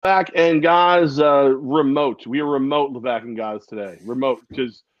Levac and Gaz remote. We are remote Levac and Gaz today. Remote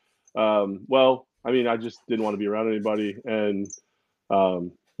because, I just didn't want to be around anybody, and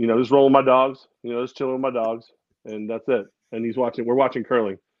just rolling my dogs. Just chilling with my dogs, and that's it. And he's watching. We're watching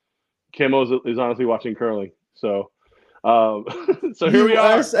curling. Camo is honestly watching curling. So, so here we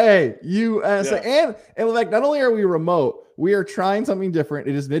are. USA, Yeah. and like not only are we remote, we are trying something different.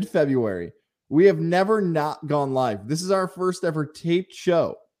 It is mid-February. We have never not gone live. This is our first ever taped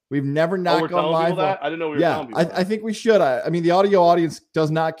show. We've never not we're gone telling live. People that? I didn't know we were telling people that. I think we should. I mean, the audio audience does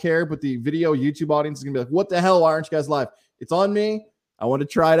not care, but the video YouTube audience is gonna be like, "What the hell? Why aren't you guys live?" It's on me. I want to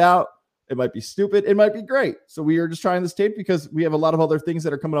try it out. It might be stupid. It might be great. So we are just trying this tape because we have a lot of other things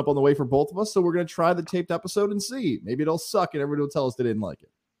that are coming up on the way for both of us. So we're going to try the taped episode and see. Maybe it'll suck and everybody will tell us they didn't like it.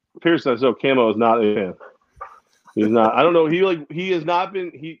 Pierce says so. Camo is not a fan. He's not. I don't know. He has not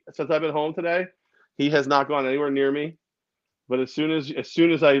been. Since I've been home today, he has not gone anywhere near me. But as soon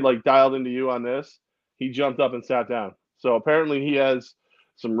as I dialed into you on this, he jumped up and sat down. So apparently he has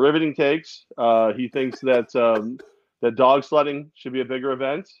some riveting takes. He thinks that that dog sledding should be a bigger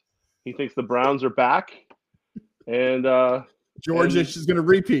event. He thinks the Browns are back, and Georgia is going to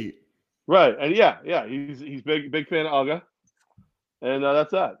repeat. Right, and he's big fan of Uga, and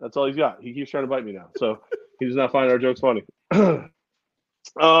that's that. That's all he's got. He keeps trying to bite me now, so he does not find our jokes funny. No,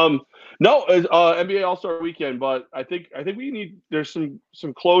 it's NBA All-Star Weekend, but I think there's some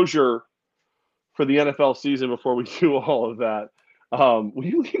closure for the NFL season before we do all of that. Will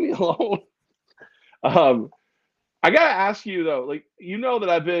you leave me alone? I gotta ask you though, that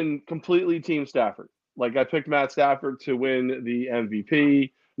I've been completely Team Stafford. I picked Matt Stafford to win the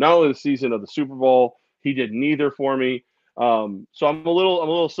MVP, not only the season of the Super Bowl. He did neither for me, so I'm a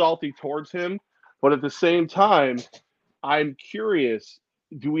little salty towards him. But at the same time, I'm curious: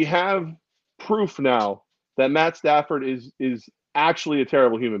 do we have proof now that Matt Stafford is actually a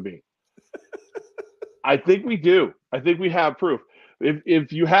terrible human being? I think we do. I think we have proof.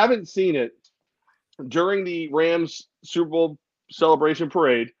 If you haven't seen it, during the Rams Super Bowl celebration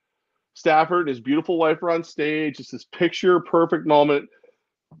parade, Stafford and his beautiful wife are on stage. It's this picture-perfect moment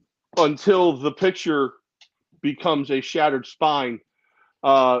until the picture becomes a shattered spine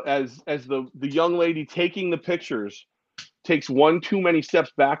as the young lady taking the pictures takes one too many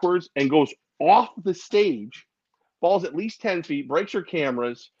steps backwards and goes off the stage, falls at least 10 feet, breaks her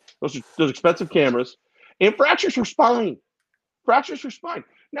cameras, those expensive cameras, and fractures her spine. Now,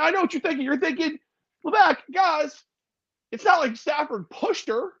 I know what you're thinking. You're thinking, Levac, guys, it's not like Stafford pushed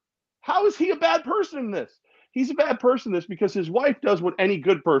her. How is he a bad person in this? He's a bad person in this because his wife does what any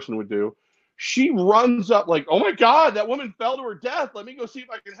good person would do. She runs up like, oh, my God, that woman fell to her death. Let me go see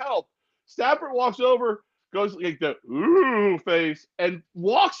if I can help. Stafford walks over, goes like the ooh face, and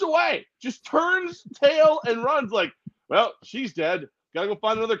walks away. Just turns tail and runs like, well, she's dead. Got to go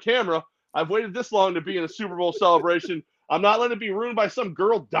find another camera. I've waited this long to be in a Super Bowl celebration. I'm not letting it be ruined by some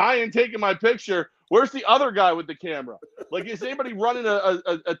girl dying taking my picture. Where's the other guy with the camera? Is anybody running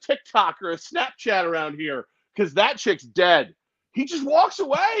a TikTok or a Snapchat around here? Because that chick's dead. He just walks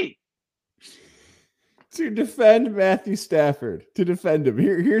away. To defend Matthew Stafford, to defend him.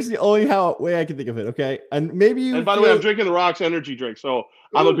 Here's the only way I can think of it, okay? And maybe you... And by the way, I'm drinking the Rocks energy drink, so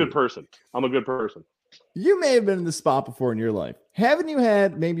I'm a good person. You may have been in this spot before in your life. Haven't you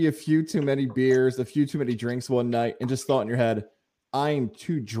had maybe a few too many beers, a few too many drinks one night, and just thought in your head, I am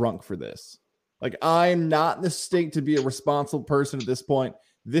too drunk for this. I'm not in the state to be a responsible person at this point.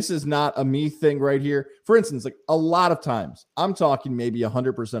 This is not a me thing right here. For instance, a lot of times, I'm talking maybe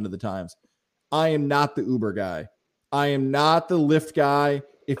 100% of the times, I am not the Uber guy. I am not the Lyft guy.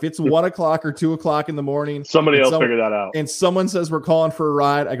 If it's 1 o'clock or 2 o'clock in the morning, somebody else figure that out. And someone says we're calling for a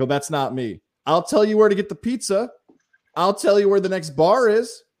ride, I go, that's not me. I'll tell you where to get the pizza. I'll tell you where the next bar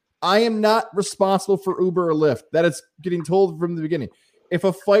is. I am not responsible for Uber or Lyft. That is getting told from the beginning. If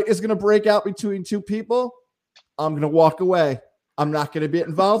a fight is going to break out between two people, I'm going to walk away. I'm not going to be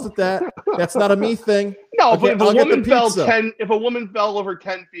involved with that. That's not a me thing. No, okay, but if a woman fell over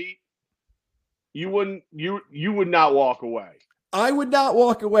 10 feet, you would not walk away. I would not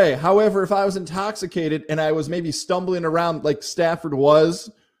walk away. However, if I was intoxicated and I was maybe stumbling around like Stafford was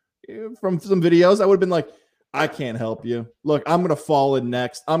from some videos, I would have been like, I can't help you. Look, I'm going to fall in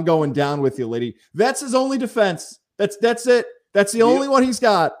next. I'm going down with you, lady. That's his only defense. That's it. That's the only one he's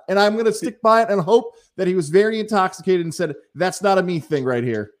got. And I'm going to stick by it and hope that he was very intoxicated and said, that's not a me thing right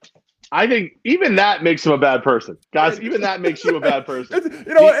here. I think even that makes him a bad person. Guys, even that makes you a bad person.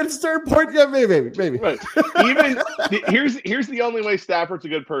 You know what? At a certain point, yeah, maybe. Right. Here's the only way Stafford's a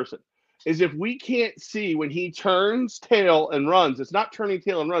good person is if we can't see when he turns tail and runs. It's not turning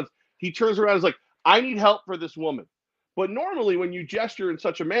tail and runs. He turns around and is like, I need help for this woman. But normally when you gesture in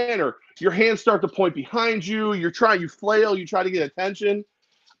such a manner, your hands start to point behind you. You flail, you try to get attention.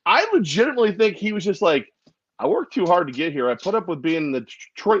 I legitimately think he was just like, I worked too hard to get here. I put up with being in the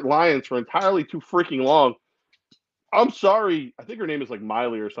Detroit Lions for entirely too freaking long. I'm sorry. I think her name is like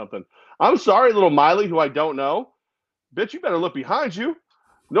Miley or something. I'm sorry, little Miley, who I don't know. Bitch, you better look behind you.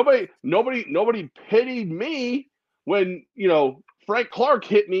 Nobody pitied me when, Frank Clark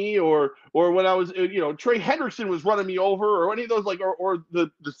hit me or when I was, Trey Hendrickson was running me over or any of those, or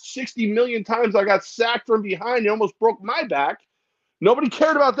the 60 million times I got sacked from behind and almost broke my back. Nobody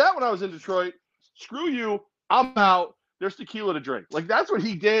cared about that when I was in Detroit. Screw you. I'm out. There's tequila to drink. Like, that's what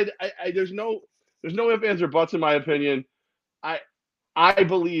he did. There's no ifs, ands, or buts in my opinion. I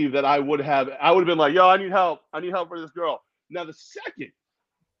believe that I would have been like, yo, I need help. I need help for this girl. Now,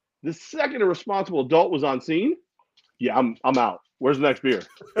 the second a responsible adult was on scene, yeah, I'm out. Where's the next beer?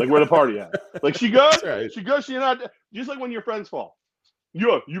 Like, where the party at? Like, she good? Right. She good? She not just like when your friends fall.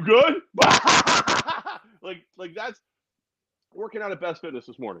 You good? like that's working out at Best Fitness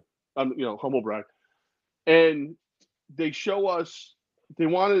this morning. Humble brag. And they show us, they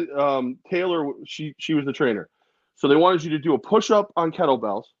wanted Taylor, she was the trainer. So they wanted you to do a push-up on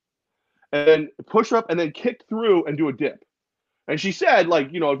kettlebells and then push up and then kick through and do a dip. And she said, like,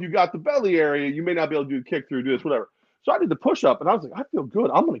 if you got the belly area, you may not be able to do the kick through, do this, whatever. So I did the push-up and I was like, I feel good.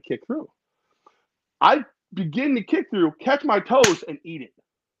 I'm going to kick through. I begin to kick through, catch my toes, and eat it.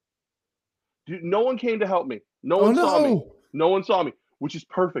 Dude, no one came to help me. No one saw me. No one saw me, which is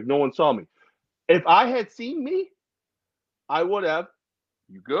perfect. No one saw me. If I had seen me, I would have,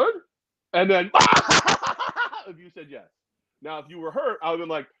 you good? And then, if you said yes. Now, if you were hurt, I would have been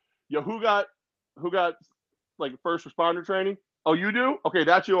like, yo, who got like first responder training? Oh, you do? Okay,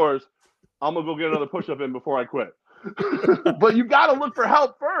 that's yours. I'm going to go get another push-up in before I quit. But you got to look for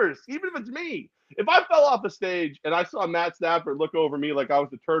help first, even if it's me. If I fell off the stage and I saw Matt Stafford look over me like I was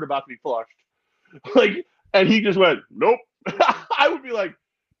the turd about to be flushed, and he just went, nope, I would be like,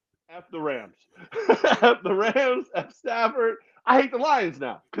 F the Rams. F the Rams, F Stafford. I hate the Lions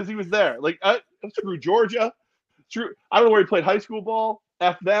now because he was there. Like, screw Georgia. I don't know where he played high school ball.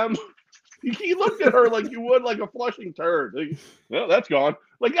 F them. He looked at her like you would like a flushing turd. Like, well, that's gone.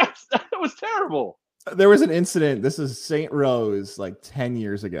 Like, that was terrible. There was an incident. This is St. Rose, like 10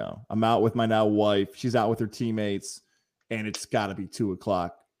 years ago. I'm out with my now wife. She's out with her teammates, and it's got to be 2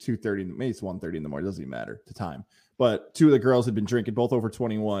 o'clock, 2:30, maybe it's 1:30 in the morning. It doesn't even matter the time. But two of the girls had been drinking, both over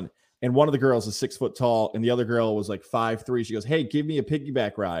 21. And one of the girls is 6 foot tall, and the other girl was like 5'3". She goes, hey, give me a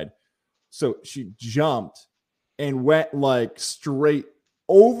piggyback ride. So she jumped and went like straight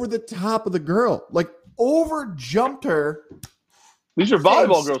over the top of the girl, like over jumped her. These are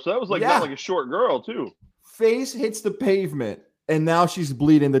volleyball girls, so that was like not like a short girl too. Face hits the pavement, and now she's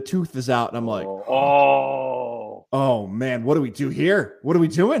bleeding. The tooth is out, and I'm like, oh man, what do we do here? What are we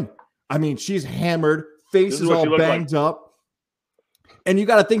doing? I mean, she's hammered, face is all banged up, and you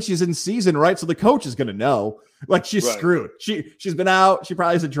got to think she's in season, right? So the coach is gonna know, like she's screwed. She's been out. She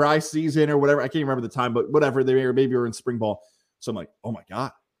probably has a dry season or whatever. I can't remember the time, but whatever. Maybe we're in spring ball. So I'm like, oh my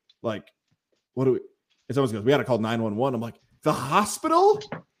god, like what do we? And someone goes, we got to call 911. I'm like, the hospital?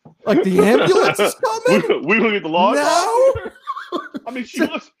 Like the ambulance is coming? We will get the law. No. I mean,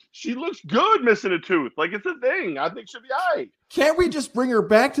 she looks good missing a tooth. Like, it's a thing. I think she'll be all right. Can't we just bring her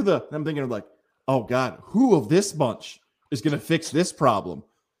back to the? I'm thinking of like, oh God, who of this bunch is going to fix this problem?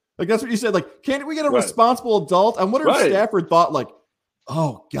 Like, that's what you said. Like, can't we get a responsible adult? I wonder if Stafford thought like,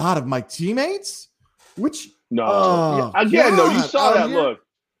 oh God, of my teammates? Which no. Again, no, you saw that look.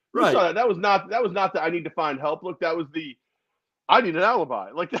 You saw that. That was not the I need to find help look. That was the I need an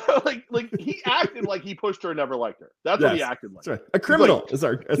alibi. Like he acted like he pushed her and never liked her. That's what he acted like. That's right. A criminal is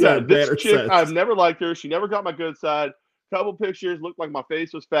our this chick, says. I've never liked her. She never got my good side. Couple pictures looked like my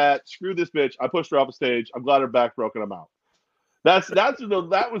face was fat. Screw this bitch. I pushed her off the stage. I'm glad her back's broken. I'm out.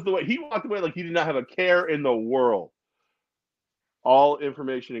 That was the way he walked away, like he did not have a care in the world. All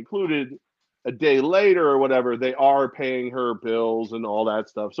information included. A day later or whatever, they are paying her bills and all that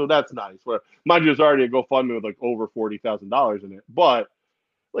stuff. So that's nice. Mind you, there's already a GoFundMe with like over $40,000 in it. But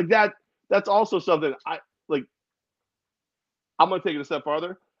like that's also something I'm going to take it a step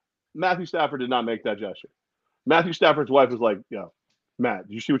farther. Matthew Stafford did not make that gesture. Matthew Stafford's wife was like, yo, Matt,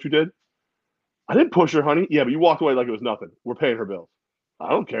 did you see what you did? I didn't push her, honey. Yeah, but you walked away like it was nothing. We're paying her bills. I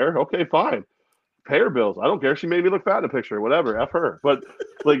don't care. Okay, fine. Pay her bills. I don't care. She made me look fat in a picture. Whatever. F her. But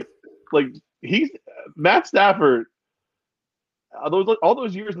like he's Matt Stafford. All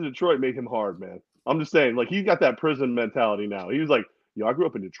those years in Detroit made him hard, man. I'm just saying, like he's got that prison mentality now. He was like, "Yo, I grew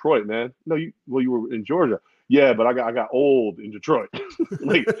up in Detroit, man. No, you were in Georgia. Yeah, but I got old in Detroit.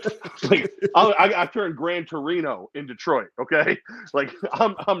 like I turned Gran Torino in Detroit. Okay, like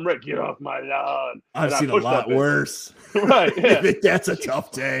I'm ready. Get off my lawn. I've seen a lot worse. Right? Yeah, I think that's a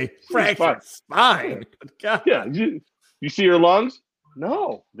tough day. Fractured spine. God. Yeah, you see her lungs?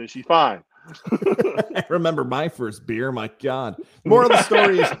 No, then she's fine. I remember my first beer. My God. The moral of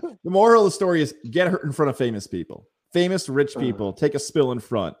the story is get hurt in front of famous people. Famous rich people take a spill in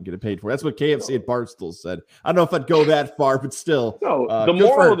front and get it paid for. That's what KFC at Barstool said. I don't know if I'd go that far, but still. No, the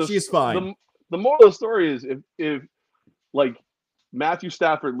moral of the, she's fine. The moral of the story is if like Matthew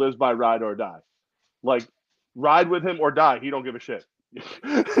Stafford lives by ride or die, like ride with him or die, he don't give a shit.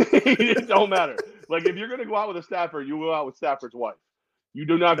 It don't matter. Like if you're gonna go out with a Stafford, you go out with Stafford's wife. You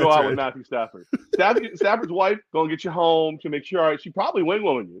do not go out with Matthew Stafford. Stafford's wife gonna get you home to make sure. All right, she probably wing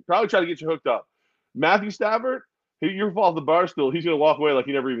woman you. Probably try to get you hooked up. Matthew Stafford, you're off the bar stool. He's gonna walk away like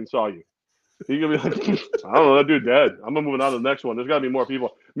he never even saw you. He's gonna be like, I don't know, that dude dead. I'm gonna move on to the next one. There's gotta be more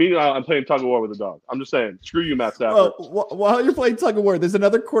people. Meanwhile, I'm playing tug of war with a dog. I'm just saying, screw you, Matt Stafford. Well, while you're playing tug of war, there's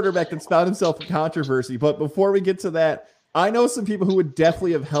another quarterback that's found himself in controversy. But before we get to that, I know some people who would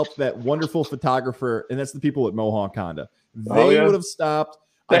definitely have helped that wonderful photographer, and that's the people at Mohawk Honda. They would have stopped.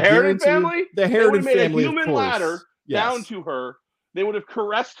 The Harridan family? The Harridan family, a human ladder down to her. They would have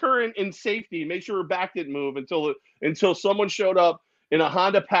caressed her in safety, made sure her back didn't move until someone showed up in a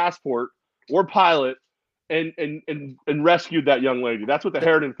Honda Passport or Pilot and rescued that young lady. That's what the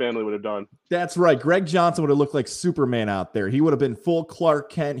Harridan family would have done. That's right. Greg Johnson would have looked like Superman out there. He would have been full Clark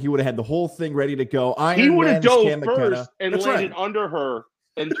Kent. He would have had the whole thing ready to go. He would have dove first and landed under her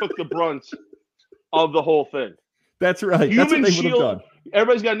and took the brunt of the whole thing. That's right. That's what they would have done.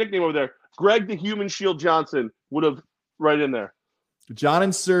 Everybody's got a nickname over there. Greg the Human Shield Johnson would have right in there. John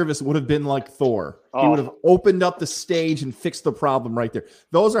in service would have been like Thor. He would have opened up the stage and fixed the problem right there.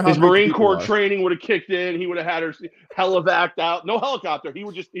 Those are how his Marine Corps training would have kicked in. He would have had her helivac'd out. No helicopter. He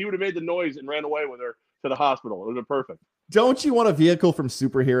would have made the noise and ran away with her to the hospital. It would have been perfect. Don't you want a vehicle from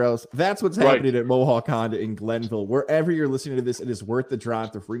Superheroes? That's what's happening at Mohawk Honda in Glenville. Wherever you're listening to this, it is worth the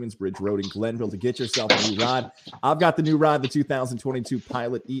drive to Freeman's Bridge Road in Glenville to get yourself a new rod. I've got the new rod, the 2022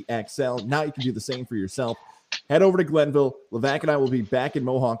 Pilot EXL. Now you can do the same for yourself. Head over to Glenville. Levac and I will be back in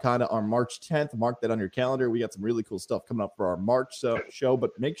Mohawk Honda on March 10th. Mark that on your calendar. We got some really cool stuff coming up for our March show,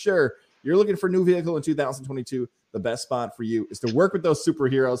 but make sure you're looking for a new vehicle in 2022. The best spot for you is to work with those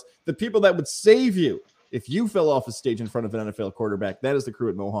superheroes, the people that would save you if you fell off a stage in front of an NFL quarterback. That is the crew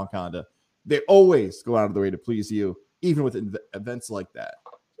at Mohawk Honda. They always go out of the way to please you, even with events like that.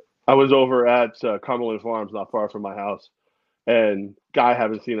 I was over at Cumberland Farms, not far from my house, and guy I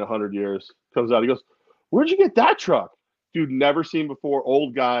haven't seen in 100 years comes out. He goes, "Where'd you get that truck?" Dude, never seen before,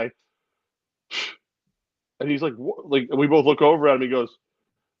 old guy. And he's like, what? Like, we both look over at him. He goes,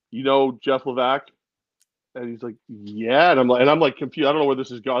 "You know Jeff Levac?" And he's like, "Yeah." And I'm like confused. I don't know where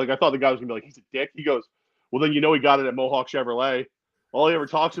this is going. Like, I thought the guy was gonna be like, "He's a dick." He goes, "Well, then you know he got it at Mohawk Chevrolet. All he ever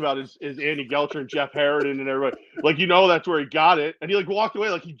talks about is Andy Gelcher and Jeff Harridan and everybody. Like, you know, that's where he got it." And he like walked away,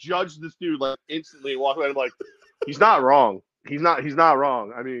 like he judged this dude like instantly and walked away. I'm like, he's not wrong. He's not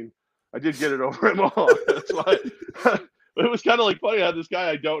wrong. I mean, I did get it over at Mohawk. That's why. But it was kind of like funny how this guy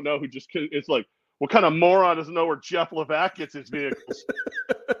I don't know who just it's like, what kind of moron doesn't know where Jeff Levac gets his vehicles?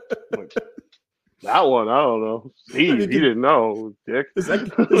 Like, that one, I don't know. He didn't know, dick. Is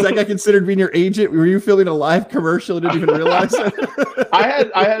that guy considered being your agent? Were you filming a live commercial and didn't even realize it?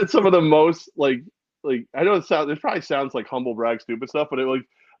 I had some of the most like I know it probably sounds like humble brag stupid stuff, but it like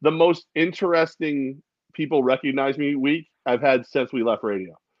the most interesting people recognize me week I've had since we left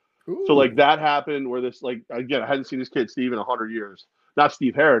radio. Ooh. So like that happened where this like again I hadn't seen this kid Steve in 100 years. Not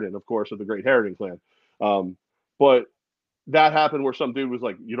Steve Harridan, of course, of the great Harridan clan. But that happened where some dude was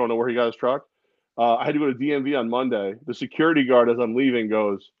like, "You don't know where he got his truck?" I had to go to DMV on Monday. The security guard, as I'm leaving,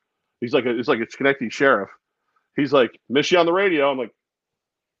 goes, it's like a Schenectady sheriff. He's like, "Miss you on the radio." I'm like,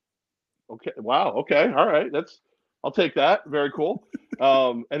 "Okay, wow, okay, all right, I'll take that. Very cool."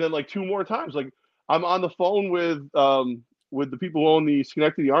 And then like two more times, like I'm on the phone with the people who own the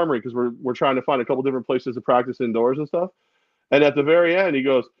Schenectady Armory because we're trying to find a couple different places to practice indoors and stuff. And at the very end, he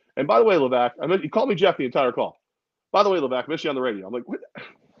goes, "And by the way, Levac," he called me Jeff the entire call. "By the way, Levac, miss you on the radio." I'm like, "What?"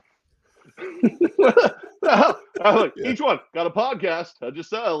 I'm like, "Each one got a podcast. I just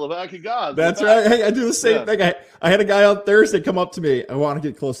said Levac and God." That's right. Hey, I do the same thing. I had a guy on Thursday come up to me. I want to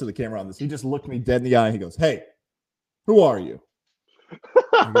get close to the camera on this. He just looked me dead in the eye. He goes, "Hey, who are you?"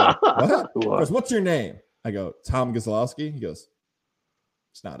 I go, "What?" He goes, "What's your name?" I go, "Tom Gazlowski." He goes,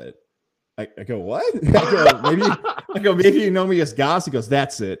 "It's not it." I go, "What?" I go, maybe you know me as Goss. He goes,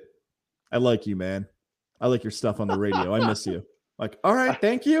 "That's it. I like you, man. I like your stuff on the radio. I miss you." Like, all right,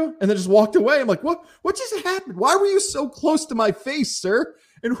 thank you. And then just walked away. I'm like, what just happened? Why were you so close to my face, sir?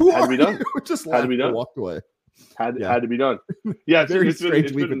 And who are you? Just laughed and walked away. Had to be done. Yeah, very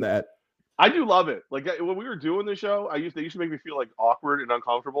strange week with that. I do love it. Like when we were doing the show, they used to make me feel like awkward and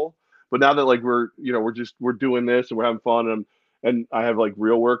uncomfortable. But now that like we're doing this and we're having fun and I have like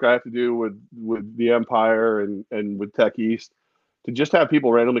real work I have to do with the Empire and with Tech East, to just have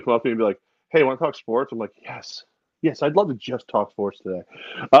people randomly come up to me and be like, "Hey, want to talk sports?" I'm like, Yes, I'd love to just talk sports today.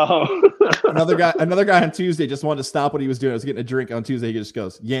 Another guy on Tuesday just wanted to stop what he was doing. I was getting a drink on Tuesday. He just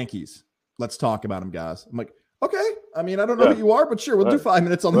goes, "Yankees, let's talk about them, guys." I'm like, okay. I mean, I don't know who you are, but sure, we'll do 5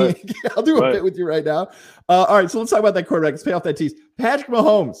 minutes on the Yankees. I'll do a bit with you right now. All right, so let's talk about that quarterback. Let's pay off that tease. Patrick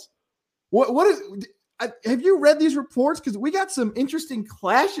Mahomes. Have you read these reports? Because we got some interesting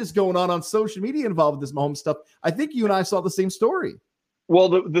clashes going on social media involved with this Mahomes stuff. I think you and I saw the same story. Well,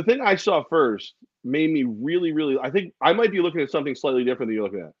 the thing I saw first made me really, really, I think I might be looking at something slightly different than you're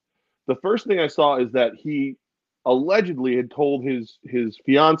looking at. The first thing I saw is that he allegedly had told his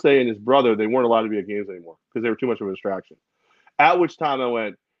fiance and his brother they weren't allowed to be at games anymore because they were too much of a distraction. At which time I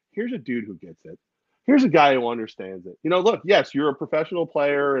went, here's a dude who gets it. Here's a guy who understands it. Look, yes, you're a professional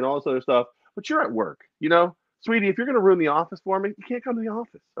player and all this other stuff, but you're at work, Sweetie, if you're going to ruin the office for me, you can't come to the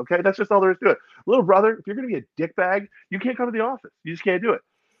office, okay? That's just all there is to it. Little brother, if you're going to be a dickbag, you can't come to the office. You just can't do it.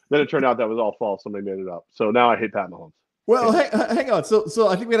 Then it turned out that was all false. Somebody made it up. So now I hate Pat Mahomes. Well, hang on. So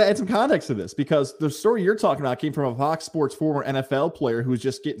I think we got to add some context to this because the story you're talking about came from a Fox Sports former NFL player who's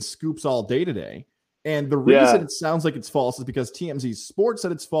just getting scoops all day today. And the reason it sounds like it's false is because TMZ Sports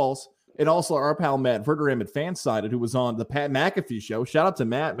said it's false. And also our pal Matt Verderame at Fansided, who was on the Pat McAfee show. Shout out to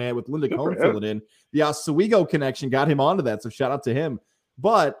Matt, man, with Linda Cohn filling in. The Oswego connection got him onto that, so shout out to him.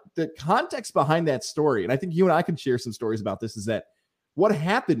 But the context behind that story, and I think you and I can share some stories about this, is that what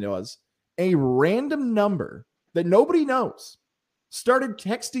happened was a random number that nobody knows started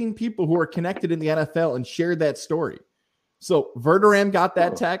texting people who are connected in the NFL and shared that story. So Verderame got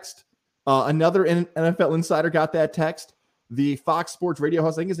that text. Another NFL insider got that text. The Fox Sports radio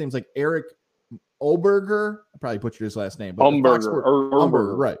host, I think his name's like Eric Oberger. I probably butchered his last name. But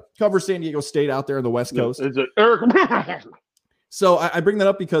Umberger, right. Covers San Diego State out there on the West Coast. Is it Eric? So I bring that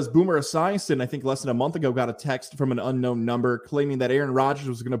up because Boomer Esiason, I think less than a month ago, got a text from an unknown number claiming that Aaron Rodgers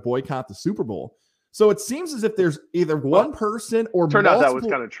was going to boycott the Super Bowl. So it seems as if there's either one person or turned out that was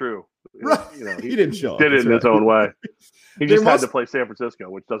kind of true. Right. He didn't show up. Did it in his own way. He just had to play San Francisco,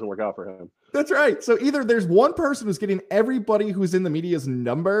 which doesn't work out for him. That's right. So either there's one person who's getting everybody who's in the media's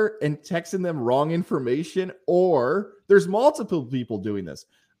number and texting them wrong information, or there's multiple people doing this.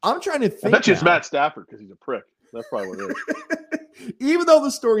 I'm trying to think. I bet you it's Matt Stafford because he's a prick. That's probably what it is. Even though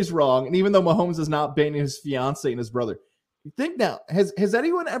the story's wrong, and even though Mahomes is not banning his fiance and his brother, think now, has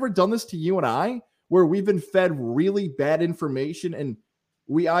anyone ever done this to you and I, where we've been fed really bad information and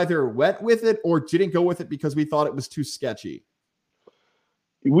we either went with it or didn't go with it because we thought it was too sketchy?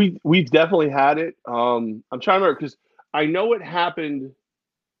 We've definitely had it. I'm trying to remember because I know it happened,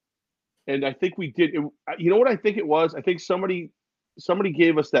 and I think we did. You know what I think it was? I think somebody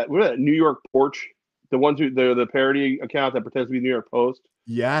gave us that New York Porch, the ones who the parody account that pretends to be New York Post.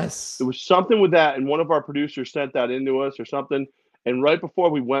 Yes, there was something with that, and one of our producers sent that into us or something. And right before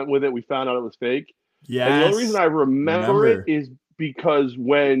we went with it, we found out it was fake. Yeah. And the only reason I remember it is because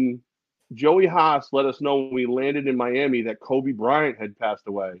when Joey Haas let us know when we landed in Miami that Kobe Bryant had passed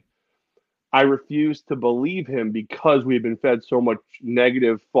away, I refused to believe him because we had been fed so much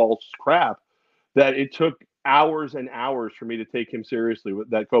negative, false crap that it took hours and hours for me to take him seriously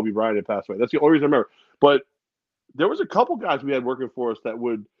that Kobe Bryant had passed away. That's the only reason I remember. But there was a couple guys we had working for us that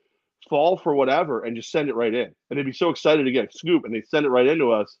would fall for whatever and just send it right in. And they'd be so excited to get a scoop and they'd send it right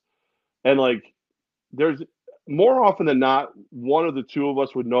into us. And like, there's more often than not, one of the two of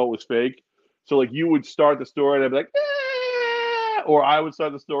us would know it was fake. So like you would start the story and I'd be like, or I would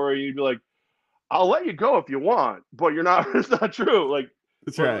start the story and you'd be like, I'll let you go if you want, but you're not, it's not true. Like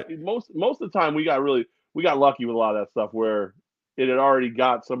that's right. Most of the time we got lucky with a lot of that stuff where it had already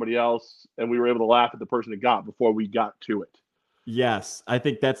got somebody else and we were able to laugh at the person it got before we got to it. Yes, I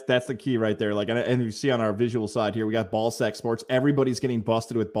think that's the key right there. Like, and you see on our visual side here, we got Ballsack Sports. Everybody's getting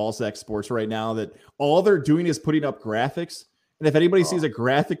busted with Ballsack Sports right now. That all they're doing is putting up graphics, and if anybody sees a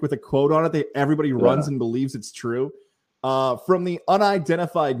graphic with a quote on it, everybody runs and believes it's true. From the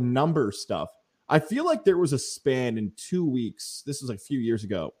unidentified number stuff, I feel like there was a span in 2 weeks. This was like a few years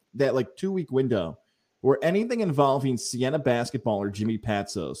ago. That like 2 week window where anything involving Siena basketball or Jimmy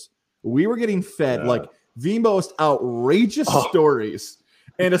Patsos, we were getting fed like the most outrageous stories,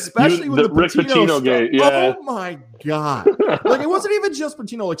 and especially with the Rick Pitino gate. Yeah. Oh my God. Like it wasn't even just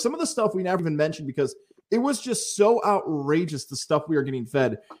Pitino. Like some of the stuff we never even mentioned because It was just so outrageous, the stuff we were getting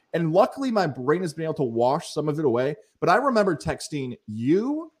fed. And luckily, my brain has been able to wash some of it away. But I remember texting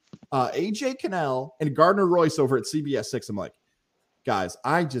you, AJ Cannell, and Gardner Royce over at CBS 6. I'm like, guys,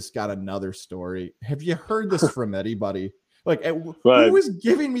 I just got another story. Have you heard this from anybody? Like, who was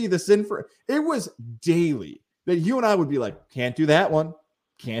giving me this info? It was daily that you and I would be like, can't do that one.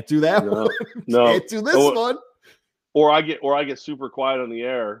 Can't do that one. Can't do this one. Or I get super quiet on the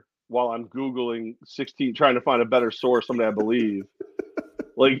air while I'm Googling 16, trying to find a better source, somebody I believe.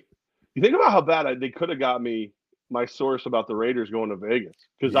 Like, you think about how bad they could have got me my source about the Raiders going to Vegas.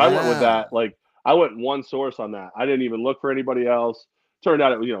 Because I went with that. Like, I went one source on that. I didn't even look for anybody else. Turned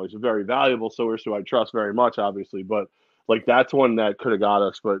out it's a very valuable source who I trust very much, obviously. But like, that's one that could have got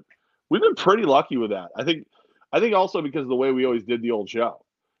us. But we've been pretty lucky with that. I think also because of the way we always did the old show.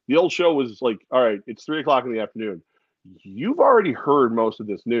 The old show was like, all right, it's 3:00 in the afternoon. You've already heard most of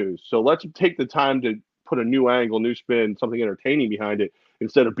this news. So let's take the time to put a new angle, new spin, something entertaining behind it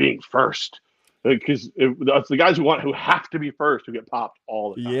instead of being first. Because it's the guys who have to be first who get popped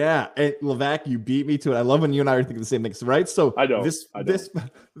all the time. Yeah. And Levac, you beat me to it. I love when you and I are thinking the same things, right? So I know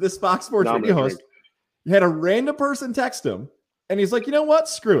this Fox Sports radio host had a random person text him, and he's like, you know what?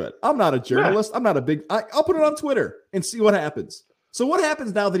 Screw it. I'm not a journalist. I'm not I'll put it on Twitter and see what happens. So what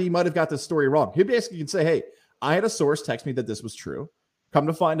happens now that he might have got this story wrong? He basically can say, hey, I had a source text me that this was true. Come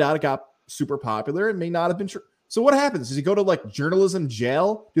to find out, it got super popular. It may not have been true. So what happens? Does he go to like journalism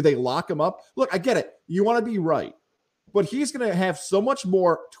jail? Do they lock him up? Look, I get it. You want to be right. But he's going to have so much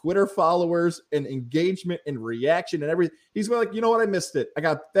more Twitter followers and engagement and reaction and everything. He's going to like, you know what? I missed it. I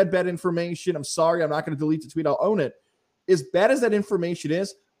got fed bad information. I'm sorry. I'm not going to delete the tweet. I'll own it. As bad as that information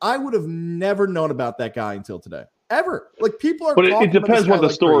is, I would have never known about that guy until today. Ever. Like, people are. But it depends what the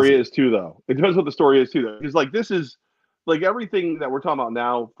story is too, though. It depends what the story is too, though. Because like, this is like everything that we're talking about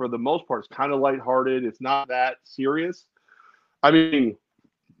now, for the most part, is kind of lighthearted. It's not that serious. I mean,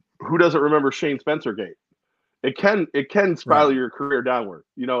 who doesn't remember Shane Spencer Gate? It can spiral your career downward.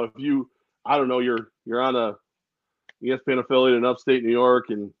 If you, I don't know, you're on a ESPN affiliate in upstate New York,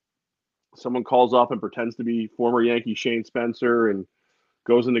 and someone calls up and pretends to be former Yankee Shane Spencer and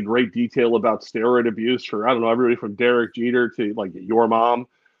goes into great detail about steroid abuse for, I don't know, everybody from Derek Jeter to like your mom.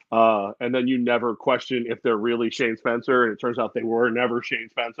 And then you never question if they're really Shane Spencer. And it turns out they were never Shane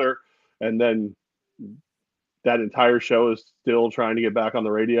Spencer. And then that entire show is still trying to get back on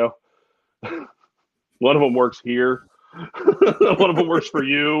the radio. One of them works here. One of them works for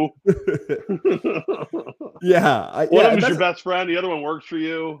you. Yeah. One of them is your best friend. The other one works for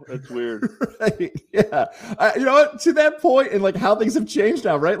you. It's weird. Right. Yeah. You know what? To that point, and like how things have changed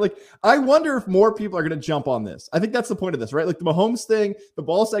now, right? Like, I wonder if more people are going to jump on this. I think that's the point of this, right? Like the Mahomes thing, the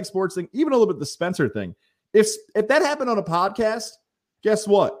Ballsack Sports thing, even a little bit the Spencer thing. If that happened on a podcast, guess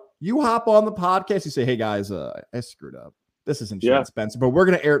what? You hop on the podcast, you say, hey guys, I screwed up. This isn't Shane Spencer, but we're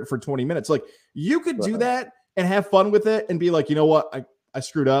going to air it for 20 minutes. Like, you could do that and have fun with it and be like, you know what? I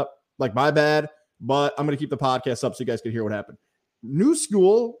screwed up. Like, my bad, but I'm going to keep the podcast up so you guys can hear what happened. New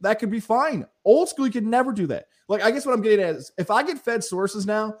school, that could be fine. Old school, you could never do that. Like, I guess what I'm getting at is if I get fed sources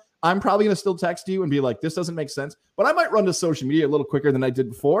now, I'm probably going to still text you and be like, this doesn't make sense. But I might run to social media a little quicker than I did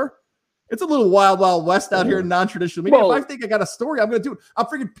before. It's a little wild, wild west out here in non-traditional media. If I think I got a story, I'm going to do it. I'm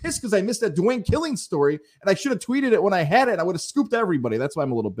freaking pissed because I missed that Dwayne Killing story, and I should have tweeted it when I had it. I would have scooped everybody. That's why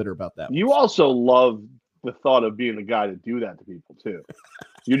I'm a little bitter about that. You also love the thought of being the guy to do that to people too.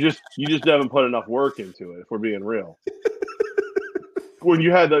 You just haven't put enough work into it, if we're being real. When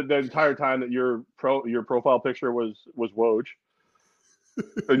you had the entire time that your profile picture was Woj,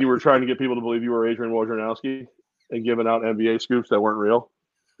 and you were trying to get people to believe you were Adrian Wojnarowski and giving out NBA scoops that weren't real.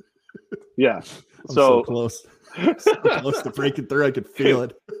 Yeah. I'm so close. So close to breaking through. I could feel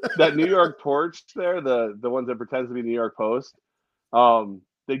it. That New York Torch there, the ones that pretends to be New York Post,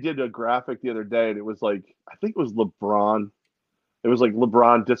 they did a graphic the other day, and it was like, I think it was LeBron. It was like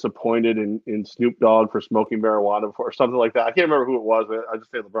LeBron disappointed in Snoop Dogg for smoking marijuana before, or something like that. I can't remember who it was. I just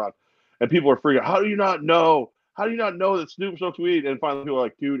say LeBron. And people are freaking out. How do you not know? How do you not know that Snoop smokes weed? And finally people are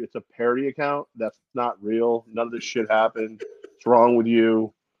like, dude, it's a parody account. That's not real. None of this shit happened. What's wrong with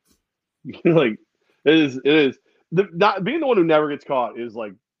you? Like, it is. Not being the one who never gets caught is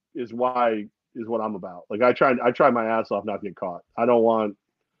what I'm about. Like, I try my ass off not to get caught. I don't want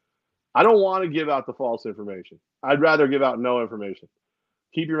to give out the false information. I'd rather give out no information.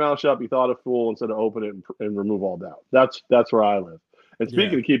 Keep your mouth shut, be thought a fool, instead of open it and remove all doubt. That's where I live. And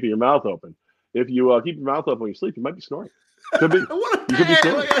speaking of keeping your mouth open, if you keep your mouth open when you sleep, you might be snoring. Could be. You could be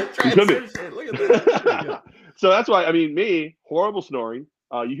snoring. You could be. Look at that. So that's why, I mean, me, horrible snoring.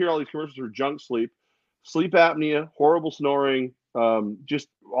 You hear all these commercials for junk sleep apnea, horrible snoring, just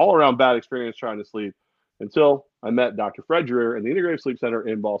all around bad experience trying to sleep. until I met Dr. Fred Dreer in the Integrative Sleep Center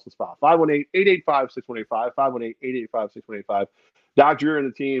in Ballston Spa. 518-885-6185, 518-885-6185. Dr. Dreer and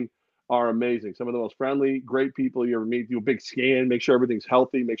the team are amazing. Some of the most friendly, great people you ever meet. Do a big scan, make sure everything's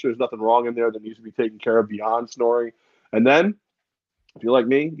healthy, make sure there's nothing wrong in there that needs to be taken care of beyond snoring. And then, if you're like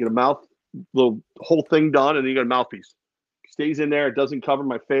me, get a little whole thing done, and then you got a mouthpiece. Stays in there. It doesn't cover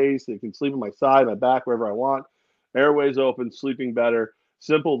my face. It can sleep on my side, my back, wherever I want. Airways open, sleeping better.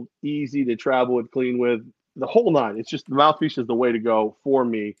 Simple, easy to travel with, clean with. The whole nine. It's just the mouthpiece is the way to go for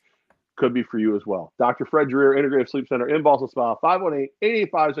me. Could be for you as well. Dr. Fred Dreer, Integrative Sleep Center in Ballston Spa,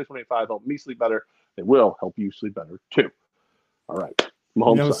 518-885-6185. Help me sleep better. They will help you sleep better too. All right.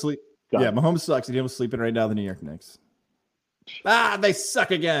 Mahomes sucks. Mahomes sucks. And he's sleeping right now the New York Knicks. They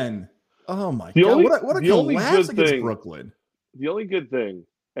suck again. Oh my God. What a collapse against Brooklyn. The only good thing,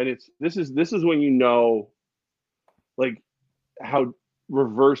 and this is when you know like how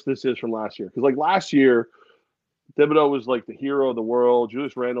reverse this is from last year. Because like last year, Thibodeau was like the hero of the world.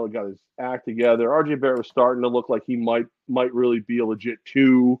 Julius Randle got his act together. RJ Barrett was starting to look like he might really be a legit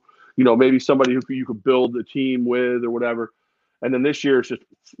 2. Maybe somebody who you could build a team with or whatever. And then this year it's just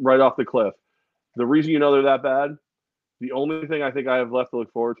right off the cliff. The reason they're that bad, the only thing I think I have left to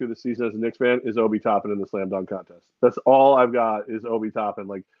look forward to this season as a Knicks fan is Obi Toppin in the slam dunk contest. That's all I've got is Obi Toppin.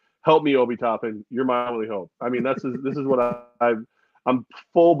 Like, help me, Obi Toppin. You're my only hope. I mean, this is what I'm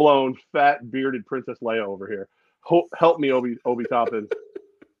full blown fat bearded Princess Leia over here. Help me, Obi Toppin.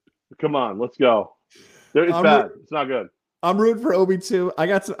 Come on, let's go. It's bad. It's not good. I'm rooting for Obi too. I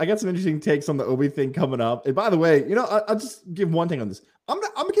got some interesting takes on the Obi thing coming up. And by the way, I'll just give one thing on this.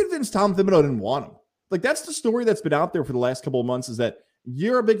 I'm convinced Tom Thibodeau didn't want him. Like, that's the story that's been out there for the last couple of months, is that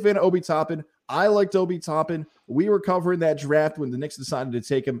you're a big fan of Obi Toppin. I liked Obi Toppin. We were covering that draft when the Knicks decided to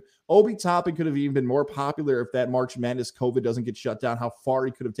take him. Obi Toppin could have even been more popular if that March Madness COVID doesn't get shut down. How far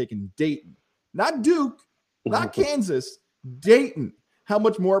he could have taken Dayton, not Duke, not Kansas, Dayton. How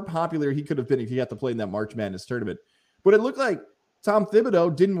much more popular he could have been if he got to play in that March Madness tournament. But it looked like Tom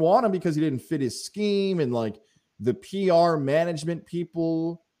Thibodeau didn't want him because he didn't fit his scheme, and like the PR management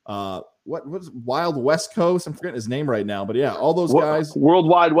people, what was Wild West Coast? I'm forgetting his name right now, but yeah, all those guys.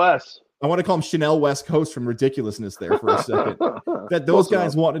 Worldwide West. I want to call him Chanel West Coast from ridiculousness there for a second. That those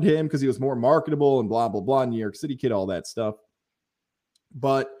guys wanted him because he was more marketable and blah, blah, blah, New York City kid, all that stuff.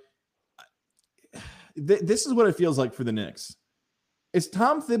 But this is what it feels like for the Knicks. Is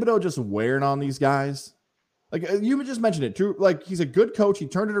Tom Thibodeau just wearing on these guys? Like, you just mentioned it, too. Like, he's a good coach. He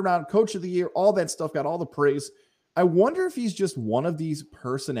turned it around, coach of the year, all that stuff, got all the praise. I wonder if he's just one of these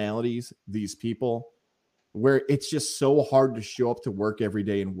personalities, these people, where it's just so hard to show up to work every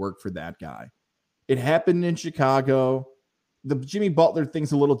day and work for that guy. It happened in Chicago. The Jimmy Butler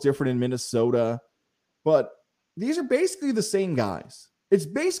thing's a little different in Minnesota. But these are basically the same guys. It's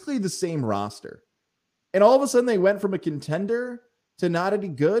basically the same roster. And all of a sudden they went from a contender to not any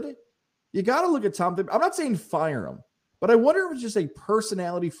good. You got to look at Tom Thibodeau. I'm not saying fire him, but I wonder if it's just a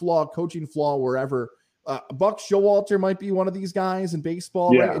personality flaw, coaching flaw, wherever. Buck Showalter might be one of these guys in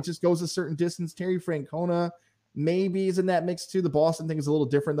baseball, right? It just goes a certain distance. Terry Francona maybe is in that mix too. The Boston thing is a little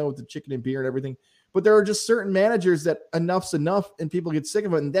different though with the chicken and beer and everything. But there are just certain managers that enough's enough and people get sick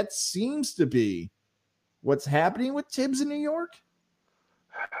of it. And that seems to be what's happening with Tibbs in New York.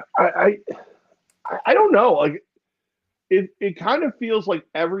 I don't know. Like it kind of feels like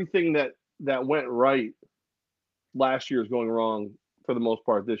everything that went right last year is going wrong for the most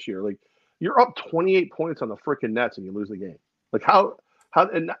part this year. Like, you're up 28 points on the freaking Nets and you lose the game. Like how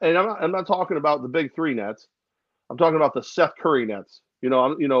and I'm not talking about the big 3 Nets. I'm talking about the Seth Curry Nets.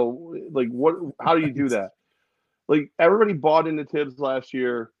 Like what? How do you do that? Like, everybody bought into Tibbs last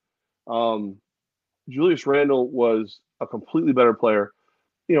year. Julius Randle was a completely better player.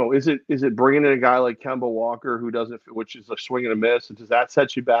 Is it bringing in a guy like Kemba Walker who doesn't, which is a swing and a miss? And does that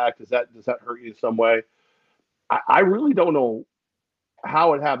set you back? Does that hurt you in some way? I really don't know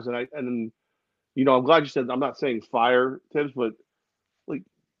how it happens. And I'm glad you said, I'm not saying fire Tibbs, but like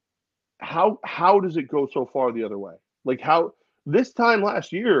how does it go so far the other way? Like, how this time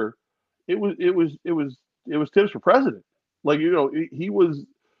last year, it was Tibbs for president. Like, he was,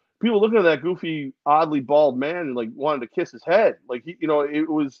 people looking at that goofy, oddly bald man and like wanted to kiss his head. Like, it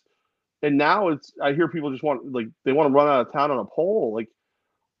was, and now I hear people just want, like, they want to run out of town on a pole. Like,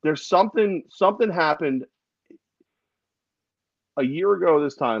 there's something happened. A year ago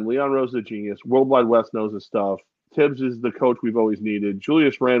this time, Leon Rose is a genius. Worldwide West knows his stuff. Tibbs is the coach we've always needed.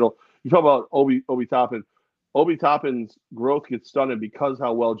 Julius Randle, you talk about Obi Toppin. Obi Toppin's growth gets stunted because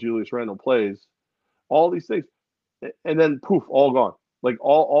how well Julius Randle plays. All these things. And then, poof, all gone. Like,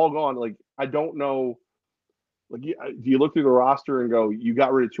 all gone. Like, I don't know. Like, do you look through the roster and go, you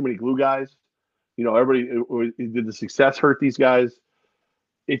got rid of too many glue guys? everybody did the success hurt these guys?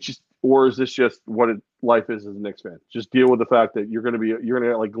 It's just, or is this just what life is as a Knicks fan? Just deal with the fact that you're going to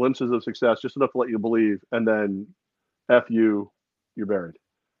get like glimpses of success, just enough to let you believe, and then F you, you're buried.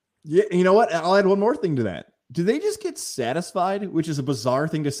 Yeah, you know what? I'll add one more thing to that. Do they just get satisfied, which is a bizarre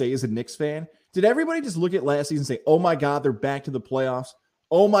thing to say as a Knicks fan? Did everybody just look at last season and say, oh my God, they're back to the playoffs?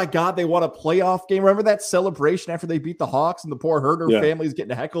 Oh my God, they won a playoff game. Remember that celebration after they beat the Hawks and the poor Herder family's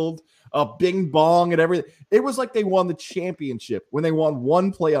getting heckled? Bing bong and everything. It was like they won the championship when they won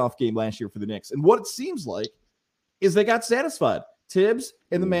one playoff game last year for the Knicks. And what it seems like is they got satisfied. Tibbs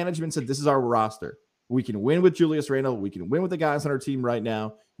and the management said, this is our roster. We can win with Julius Randle. We can win with the guys on our team right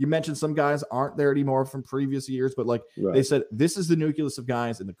now. You mentioned some guys aren't there anymore from previous years, but they said, this is the nucleus of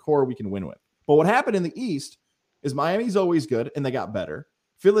guys in the core we can win with. But what happened in the East is Miami's always good, and they got better.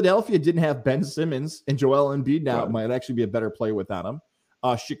 Philadelphia didn't have Ben Simmons, and Joel Embiid now might actually be a better player without him.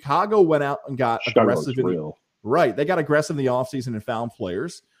 Chicago went out and got aggressive. They got aggressive in the offseason and found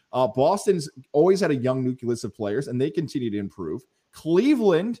players. Boston's always had a young nucleus of players, and they continue to improve.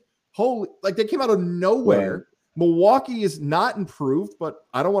 Cleveland, they came out of nowhere. Right. Milwaukee is not improved, but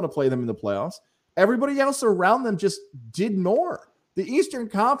I don't want to play them in the playoffs. Everybody else around them just did more. The Eastern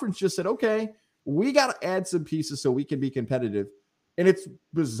Conference just said, okay, we got to add some pieces so we can be competitive. And it's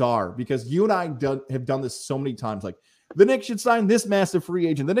bizarre because you and I have done this so many times. Like, the Knicks should sign this massive free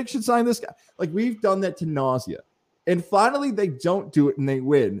agent. The Knicks should sign this guy. Like, we've done that to nausea. And finally, they don't do it and they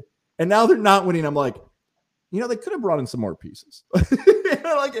win. And now they're not winning. I'm like, they could have brought in some more pieces. I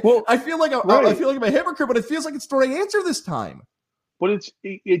feel like I'm a hypocrite, but it feels like it's the right answer this time. But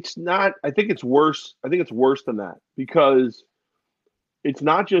it's not. I think it's worse. I think it's worse than that because it's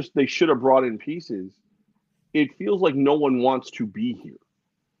not just they should have brought in pieces. It feels like no one wants to be here.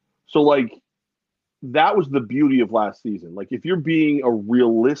 So, that was the beauty of last season. Like, if you're being a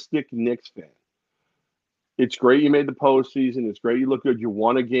realistic Knicks fan, it's great you made the postseason. It's great you look good. You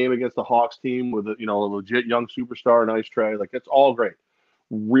won a game against the Hawks team with a legit young superstar, nice trade. Like, that's all great.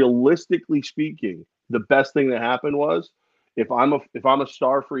 Realistically speaking, the best thing that happened was if I'm a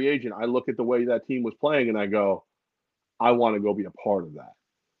star free agent, I look at the way that team was playing and I go, I want to go be a part of that.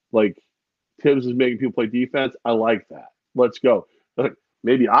 Like, Tibbs is making people play defense. I like that. Let's go.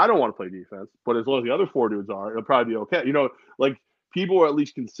 Maybe I don't want to play defense, but as long as the other four dudes are, it'll probably be okay. People are at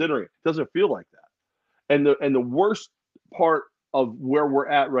least considering it. It doesn't feel like that. And the worst part of where we're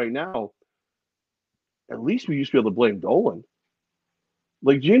at right now, at least we used to be able to blame Dolan.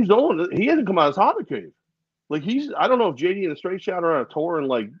 Like, James Dolan, he hasn't come out of his hobbit cave. Like, I don't know if JD and the Straight Shot are on a tour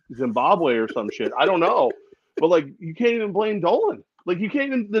in Zimbabwe or some shit. I don't know. But you can't even blame Dolan. You can't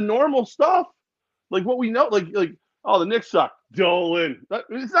even the normal stuff. What we know, the Knicks suck. Dolan.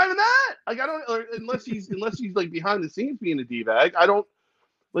 It's not even that. I don't unless he's behind the scenes being a D-bag. I don't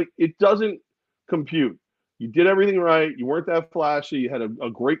it doesn't compute. You did everything right. You weren't that flashy. You had a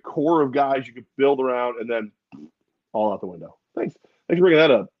great core of guys you could build around, and then all out the window. Thanks for bringing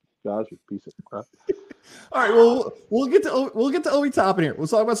that up, Josh. You piece of crap. All right, well, we'll get to Obi Toppin here. We'll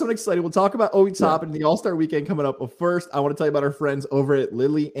talk about something exciting. We'll talk about Obi Toppin and the All-Star Weekend coming up. But first, I want to tell you about our friends over at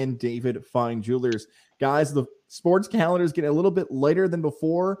Lily and David Fine Jewelers. Guys, the sports calendar is getting a little bit later than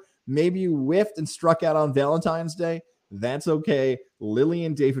before. Maybe you whiffed and struck out on Valentine's Day. That's okay. Lily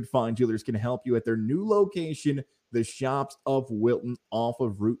and David Fine Jewelers can help you at their new location, the Shops of Wilton off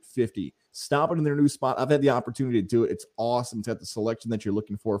of Route 50. Stop it in their new spot. I've had the opportunity to do it. It's awesome. It's got the selection that you're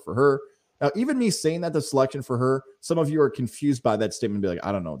looking for her. Now, even me saying that the selection for her, some of you are confused by that statement. Be like,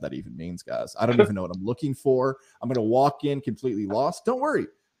 I don't know what that even means, guys. I don't even know what I'm looking for. I'm going to walk in completely lost. Don't worry.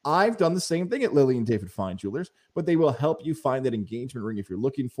 I've done the same thing at Lily and David Fine Jewelers, but they will help you find that engagement ring if you're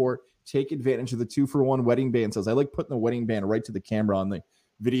looking for it. Take advantage of the 2-for-1 wedding band sales. I like putting the wedding band right to the camera on the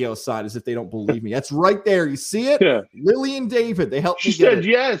video side as if they don't believe me. That's right there. You see it? Yeah. Lily and David, they helped me. She said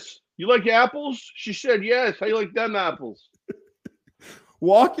yes. You like apples? She said yes. How you like them apples?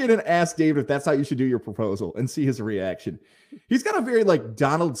 Walk in and ask David if that's how you should do your proposal and see his reaction. He's got a very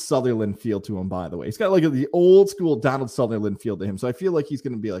Donald Sutherland feel to him, by the way. He's got the old school Donald Sutherland feel to him. So I feel like he's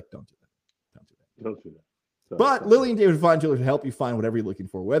going to be like, don't do that. Don't do that. But Lily and David Fine Jewelers will help you find whatever you're looking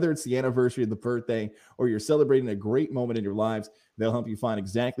for, whether it's the anniversary of the birthday or you're celebrating a great moment in your lives. They'll help you find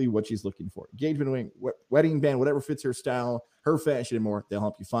exactly what she's looking for. Engagement ring, wedding band, whatever fits her style, her fashion, and more. They'll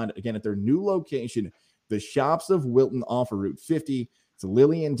help you find it again at their new location, the Shops of Wilton off of Route 50. It's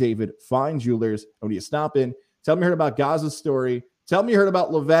Lily and David Fine Jewelers. And when you stop in, tell me you heard about Gaza's story. Tell me you heard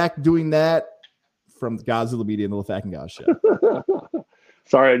about Levac doing that from Gaza, the Media, and the Levac and Gaza show.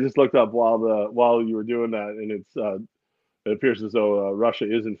 Sorry, I just looked up while you were doing that, and it appears as though Russia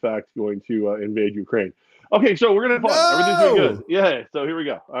is in fact going to invade Ukraine. Okay, so we're gonna pause. Everything's going good. Yeah. So here we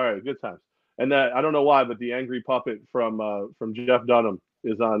go. All right, good times. And that I don't know why, but the angry puppet from Jeff Dunham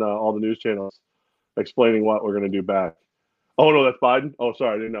is on all the news channels explaining what we're going to do back. Oh no, that's Biden. Oh,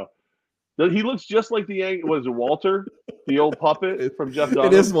 sorry, I didn't know. He looks just like was it Walter, the old puppet from Jeff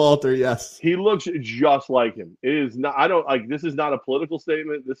Dunham? It is Walter, yes. He looks just like him. It is not. I don't like. This is not a political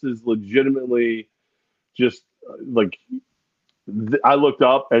statement. This is legitimately just like I looked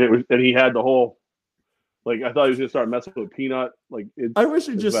up and he had the whole. Like I thought he was gonna start messing with Peanut. Like I wish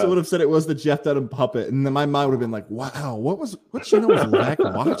he just would have said it was the Jeff Dunham puppet, and then my mind would have been like, "Wow, what channel was Lack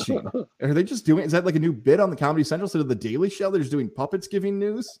watching? Are they just doing? Is that like a new bit on the Comedy Central instead of the Daily Show? They're just doing puppets giving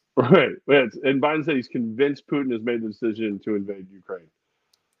news." Right. And Biden said he's convinced Putin has made the decision to invade Ukraine.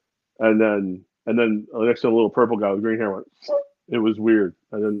 And then next to the little purple guy with green hair went. It was weird.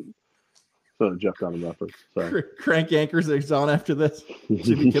 And then so Jeff Dunham reference. So Crank anchors are on after this.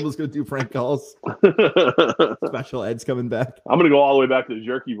 Jimmy Kimmel's going to do prank calls. Special Ed's coming back. I'm going to go all the way back to the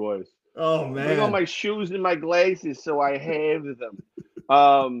Jerky Boys. Oh man! Bring all my shoes and my glasses, so I have them.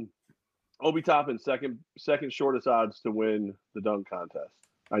 Obi Toppin, second shortest odds to win the dunk contest.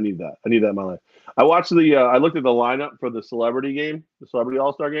 I need that. I need that in my life. I watched I looked at the lineup for the celebrity game, the celebrity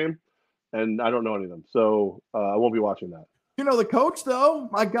all-star game, and I don't know any of them, so I won't be watching that. You know the coach though,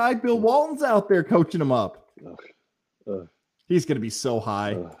 my guy Bill Walton's out there coaching him up. He's going to be so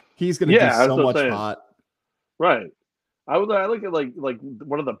high. He's going to be so much hot. Right. I look at like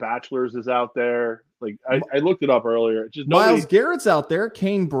one of the Bachelors is out there. Like I looked it up earlier. Just Miles Garrett's out there.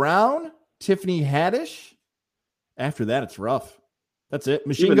 Kane Brown, Tiffany Haddish. After that, it's rough. That's it.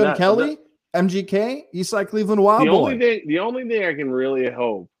 Machine Gun Kelly, MGK, Eastside Cleveland Wild Boy. The only thing I can really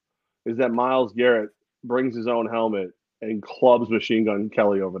hope is that Miles Garrett brings his own helmet and clubs Machine Gun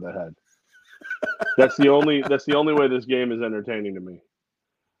Kelly over the head. That's the only way this game is entertaining to me.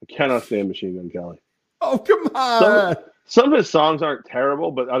 I cannot stand Machine Gun Kelly. Oh, come on. Some of his songs aren't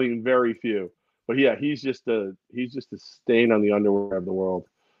terrible, but I mean very few. But yeah, he's just a stain on the underwear of the world.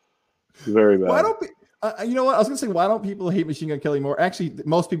 Very bad. Why don't you know what? I was gonna say, why don't people hate Machine Gun Kelly more? Actually,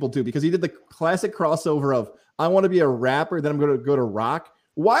 most people do, because he did the classic crossover of I want to be a rapper, then I'm gonna go to rock.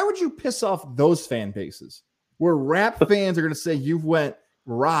 Why would you piss off those fan bases? Where rap fans are gonna say you've went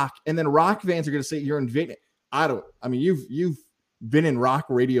rock, and then rock fans are gonna say you're invading. You've been in rock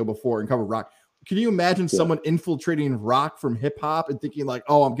radio before and covered rock. Can you imagine someone infiltrating rock from hip hop and thinking like,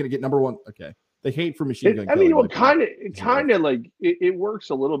 "Oh, I'm gonna get number one"? Okay, they hate for Machine Gun Kelly. I mean, well, kind of like it works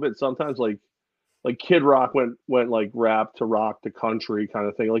a little bit sometimes. Like Kid Rock went like rap to rock to country kind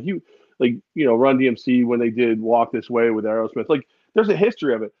of thing. Like Run DMC when they did Walk This Way with Aerosmith. Like there's a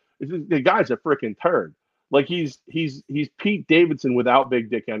history of it. The guy's a freaking turd. Like he's Pete Davidson without big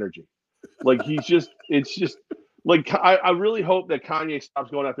dick energy. Like it's just like I really hope that Kanye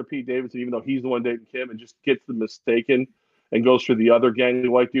stops going after Pete Davidson, even though he's the one dating Kim, and just gets the mistaken and goes for the other gangly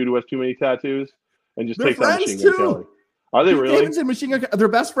white dude who has too many tattoos and just takes out Machine Gun Kelly. Are they really? Davidson and Machine Gun Kelly, they're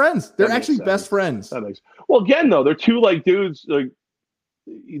best friends. They're actually best friends. Well, again though, they're two like dudes like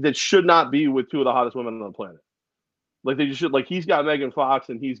that should not be with two of the hottest women on the planet. Like they just should. Like he's got Megan Fox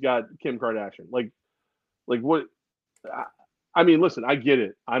and he's got Kim Kardashian. Like what? I mean, listen, I get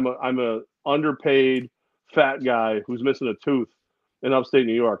it. I'm a underpaid fat guy who's missing a tooth in upstate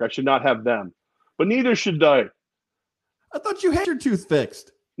New York. I should not have them, but neither should I. I thought you had your tooth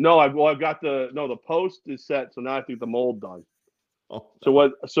fixed. No, I've got the post is set, so now I have to get the mold done. Oh.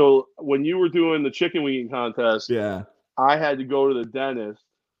 So when you were doing the chicken wing contest, yeah, I had to go to the dentist,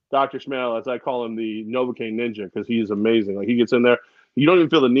 Dr. Schmale, as I call him, the Novocaine Ninja, because he's amazing. Like he gets in there, you don't even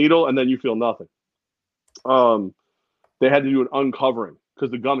feel the needle, and then you feel nothing. They had to do an uncovering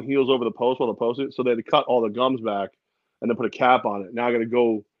because the gum heals over the post while the post is, so they had to cut all the gums back and then put a cap on it. Now I got to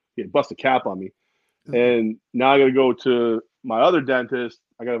go bust a cap on me, and now I got to go to my other dentist.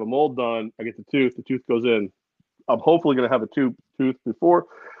 I got to have a mold done. I get the tooth. The tooth goes in. I'm hopefully going to have a tooth before.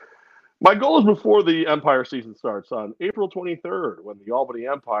 My goal is before the Empire season starts on April 23rd, when the Albany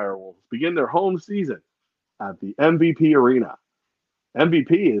Empire will begin their home season at the MVP Arena.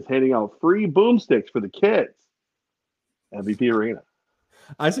 MVP is handing out free boomsticks for the kids. MVP Arena.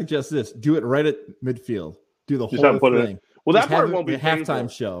 I suggest this. Do it right at midfield. Do the Just whole thing. Well, that part won't be a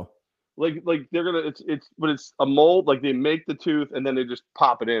halftime show. Like they're gonna but it's a mold. Like they make the tooth and then they just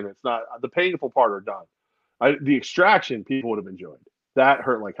pop it in. It's not the painful part are done. The extraction people would have enjoyed. That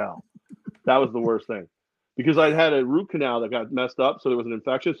hurt like hell. That was the worst thing because I'd had a root canal that got messed up, so there was an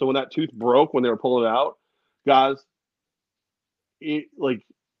infection. So when that tooth broke when they were pulling it out, guys, if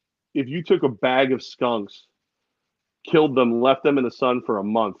you took a bag of skunks, killed them, left them in the sun for a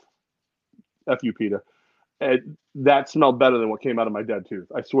month, F you, Peter. And that smelled better than what came out of my dead tooth.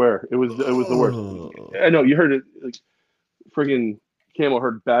 I swear, it was the worst. I know you heard it, like friggin' Camel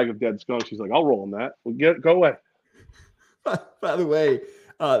heard bag of dead skunks. She's like, I'll roll on that. Go away. By the way,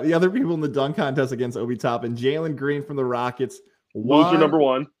 the other people in the dunk contest against Obi Toppin, Jalen Green from the Rockets, Loser number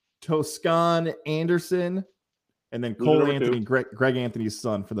 1. Toscan Anderson, and then Cole Anthony, Greg Anthony's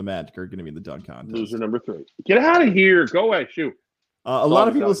son for the Magic are going to be in the dunk contest. Loser number 3. Get out of here. Go away. Shoot. A lot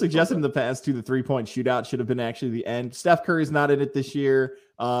of people suggested in the past too the 3-point shootout should have been actually the end. Steph Curry's not in it this year.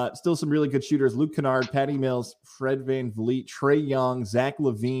 Still some really good shooters. Luke Kennard, Patty Mills, Fred VanVleet, Trae Young, Zach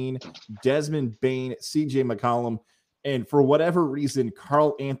LaVine, Desmond Bane, CJ McCollum. And for whatever reason,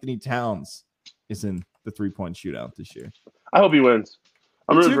 Karl Anthony Towns is in the 3-point shootout this year. I hope he wins.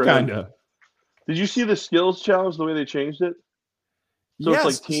 I'm rooting for him. Kinda. Did you see the skills challenge, the way they changed it? So yes.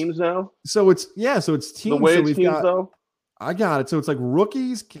 It's like teams now? So it's teams. The way it's teams, though? I got it. So it's like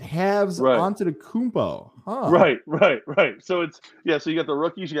rookies, Cavs, onto the Kumpo. Huh. Right. So it's, so you got the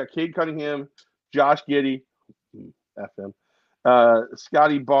rookies. You got Cade Cunningham, Josh Giddey, F them,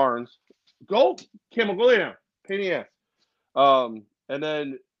 Scotty Barnes. Go, Camel, go lay down. Pain in the ass. And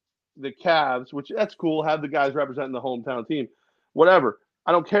then the Cavs, which that's cool, have the guys representing the hometown team. Whatever.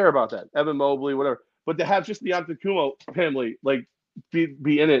 I don't care about that. Evan Mobley, whatever. But to have just the Antetokounmpo family, like,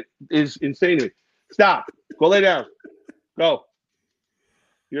 be in it is insane to me. Stop. Go lay down. Go.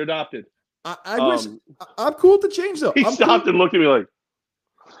 You're adopted. I wish I'm cool with the change though. He stopped and looked at me like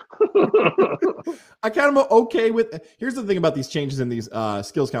I kind of okay with. Here's the thing about these changes in these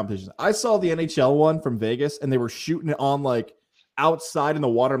skills competitions. I saw the NHL one from Vegas and they were shooting it on like outside in the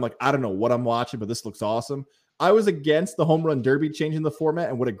water. I'm like, I don't know what I'm watching, but this looks awesome. I was against the home run derby changing the format,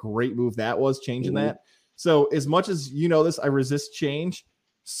 and what a great move that was, changing that. So as much as you know this, I resist change.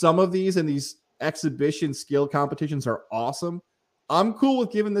 Some of these and these exhibition skill competitions are awesome. I'm cool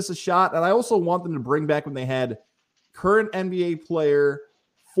with giving this a shot. And I also want them to bring back when they had current NBA player,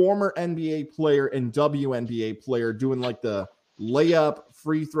 former NBA player, and WNBA player doing like the layup,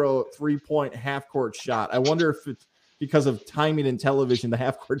 free throw, 3-point half-court shot. I wonder if it's because of timing in television, the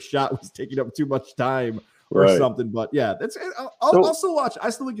half-court shot was taking up too much time or something. But yeah, I'll still watch.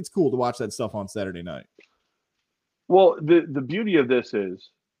 I still think it's cool to watch that stuff on Saturday night. Well, the beauty of this is,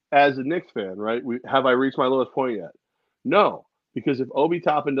 as a Knicks fan, right? Have I reached my lowest point yet? No, because if Obi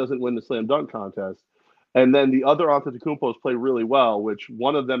Toppin doesn't win the slam dunk contest, and then the other Antetokounmpos play really well, which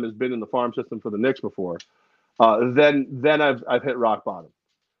one of them has been in the farm system for the Knicks before, then I've hit rock bottom.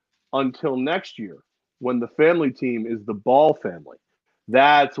 Until next year, when the family team is the Ball family,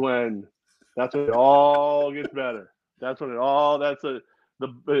 that's when it all gets better. The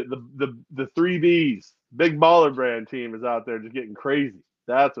 3 Bs, Big Baller Brand team is out there just getting crazy.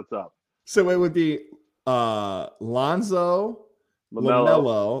 That's what's up. So it would be Lonzo,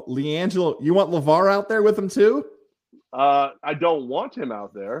 LaMelo, LiAngelo. You want LeVar out there with him too? I don't want him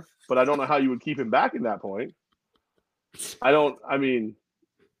out there, but I don't know how you would keep him back at that point. There's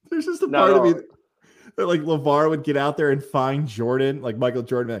just a part of me that like LeVar would get out there and find Jordan, like Michael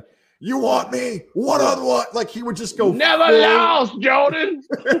Jordan, like, you want me? One-on-one? Like he would just go never lost, Jordan.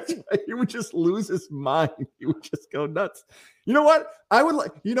 He would just lose his mind. He would just go nuts. You know what?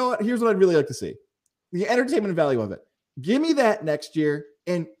 Here's what I'd really like to see. The entertainment value of it. Give me that next year.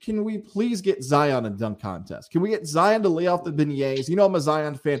 And can we please get Zion a dunk contest? Can we get Zion to lay off the beignets? You know, I'm a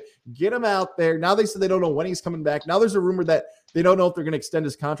Zion fan. Get him out there. Now they said they don't know when he's coming back. Now there's a rumor that they don't know if they're going to extend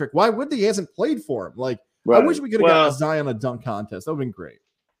his contract. Why would they? He hasn't played for him. Like, I wish we could have got Zion a dunk contest. That would have been great.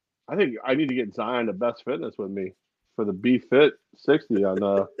 I think I need to get Zion to Best Fitness with me for the Be Fit 60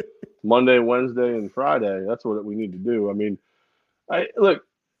 on Monday, Wednesday, and Friday. That's what we need to do. I mean,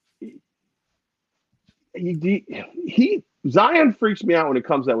 Zion freaks me out when it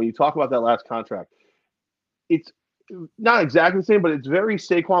comes to that. When you talk about that last contract, it's not exactly the same, but it's very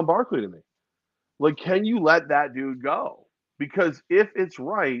Saquon Barkley to me. Like, can you let that dude go? Because if it's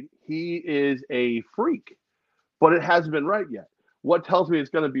right, he is a freak, but it hasn't been right yet. What tells me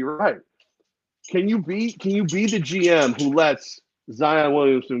it's going to be right? Can you be the GM who lets Zion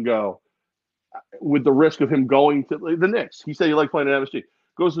Williamson go with the risk of him going to the Knicks? He said he liked playing at MSG.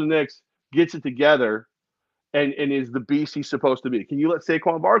 Goes to the Knicks, gets it together, and is the beast he's supposed to be. Can you let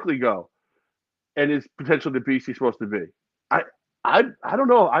Saquon Barkley go and is potentially the beast he's supposed to be? I don't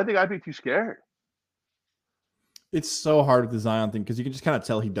know. I think I'd be too scared. It's so hard with the Zion thing because you can just kind of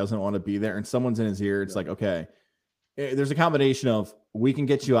tell he doesn't want to be there, and someone's in his ear. It's like, okay. There's a combination of we can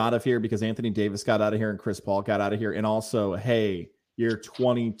get you out of here because Anthony Davis got out of here and Chris Paul got out of here. And also, hey, you're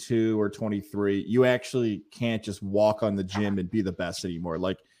 22 or 23. You actually can't just walk on the gym and be the best anymore.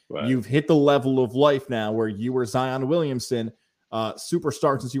 Like You've hit the level of life now where you were Zion Williamson,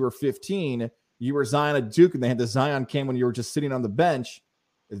 superstar since you were 15. You were Zion at Duke and they had the Zion cam when you were just sitting on the bench.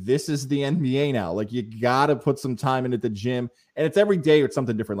 this is the NBA now. Like, you got to put some time into the gym, and it's every day it's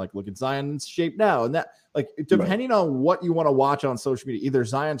something different. Like, look at Zion's shape now. And that, like, depending on what you want to watch on social media, either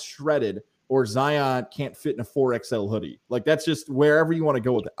Zion's shredded or Zion can't fit in a 4XL hoodie. Like, that's just wherever you want to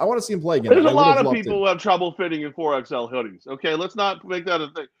go with it. I want to see him play again. There's a lot of people who have trouble fitting in 4XL hoodies. Okay, let's not make that a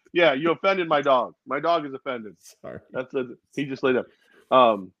thing. Yeah, you offended my dog. My dog is offended. Sorry. He just laid up.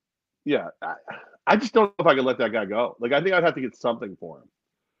 Yeah, I just don't know if I could let that guy go. Like, I think I'd have to get something for him.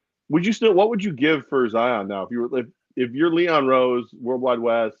 What would you give for Zion now if you're Leon Rose, Worldwide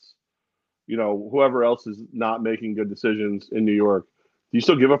West, whoever else is not making good decisions in New York? Do you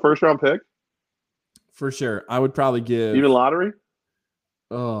still give a first round pick? For sure. I would probably give even lottery.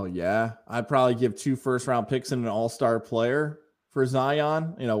 Oh yeah. I'd probably give 2 first round picks and an all-star player for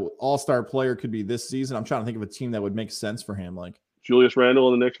Zion. All-star player could be this season. I'm trying to think of a team that would make sense for him. Like Julius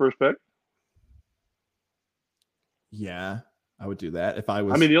Randle in the Knicks first pick. Yeah, I would do that if I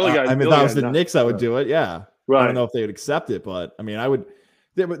was. I mean, the only guy. If I was the Knicks, I would do it. Yeah, right. I don't know if they would accept it, but I mean, I would.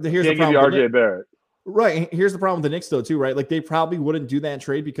 Here's the problem. Give you RJ Barrett. Right. Here's the problem with the Knicks, though, too. Right, like they probably wouldn't do that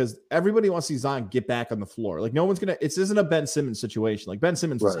trade because everybody wants to see Zion get back on the floor. Like no one's gonna. It isn't a Ben Simmons situation. Like Ben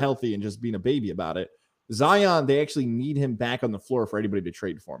Simmons was healthy and just being a baby about it. Zion, they actually need him back on the floor for anybody to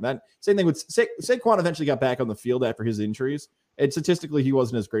trade for him. That same thing with Saquon. Eventually got back on the field after his injuries, and statistically, he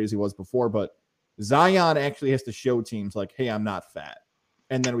wasn't as great as he was before, but Zion actually has to show teams like, hey, I'm not fat.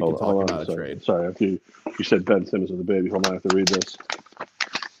 And then we can talk about a trade. Sorry, after you said Ben Simmons was a baby. Hold on, I have to read this.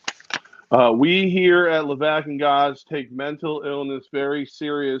 We here at Levack and Goz take mental illness very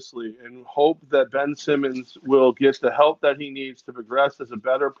seriously and hope that Ben Simmons will get the help that he needs to progress as a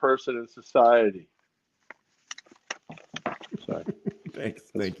better person in society. Sorry. Thanks.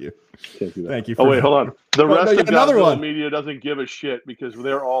 Thank you. Can't do that. Thank you. Oh, wait, hold on. The rest of Godzilla media doesn't give a shit because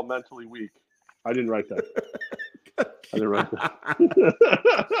they're all mentally weak. I didn't write that.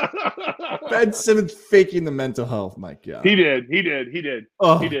 Ben Simmons faking the mental health. My God. He did.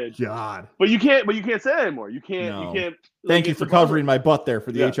 Oh, he did. God. But you can't say that anymore. You can't. No. You can't. Thank you for covering my butt there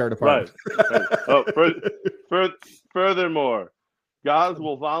for the HR department. Right. Oh, furthermore, Goz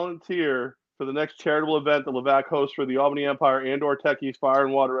will volunteer for the next charitable event the Levack hosts for the Albany Empire and/or Techies Fire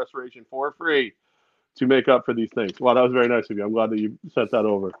and Water Restoration for free to make up for these things. Wow, that was very nice of you. I'm glad that you sent that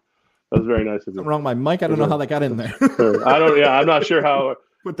over. That was very nice of you. I'm wrong, my mic. I don't know how that got in there. I'm not sure how.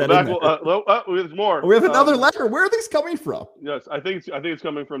 Put that in there. There's more. We have another letter. Where are these coming from? Yes, I think it's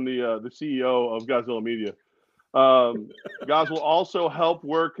coming from the CEO of Godzilla Media. Goz will also help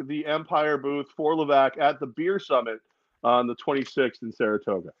work the Empire booth for Levack at the Beer Summit on the 26th in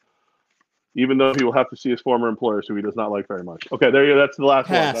Saratoga. Even though he will have to see his former employers, who he does not like very much. Okay, there you go. That's the last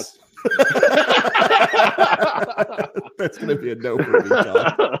Pass. One. That's going to be a no for me,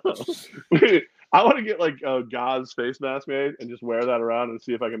 John. I want to get like a Goz face mask made and just wear that around and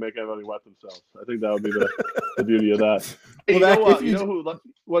see if I can make everybody wet themselves. I think that would be the beauty of that. Hey, well, you know who?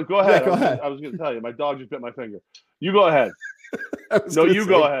 Well, go ahead. Yeah, go ahead. I was going to tell you. My dog just bit my finger. You go ahead. Go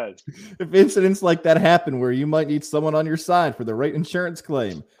ahead. If incidents like that happen where you might need someone on your side for the right insurance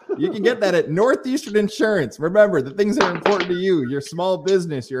claim, you can get that at Northeastern Insurance. Remember, the things that are important to you, your small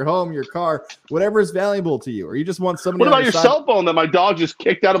business, your home, your car, whatever is valuable to you, or you just want somebody. What about your cell phone that my dog just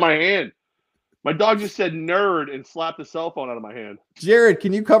kicked out of my hand? My dog just said nerd and slapped the cell phone out of my hand. Jared,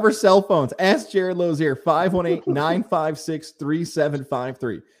 can you cover cell phones? Ask Jared Lozier,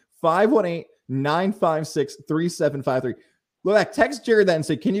 518-956-3753. 518-956-3753. Look, text Jared that and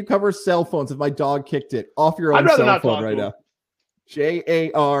say, can you cover cell phones if my dog kicked it off your own cell phone right now?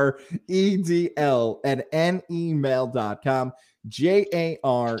 JAREDL@nemail.com.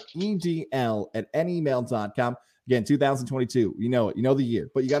 JAREDL@nemail.com. Again, 2022. You know it. You know the year.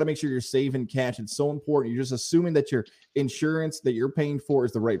 But you got to make sure you're saving cash. It's so important. You're just assuming that your insurance that you're paying for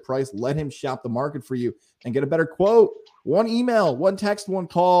is the right price. Let him shop the market for you and get a better quote. One email, one text, one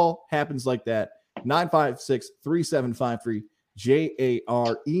call happens like that. 956-3753.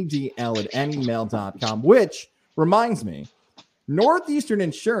 JAREDL@nemail.com. Which reminds me, Northeastern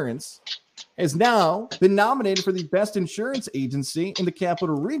Insurance has now been nominated for the best insurance agency in the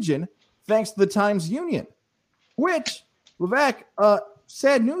capital region, thanks to the Times Union. Which, Levack,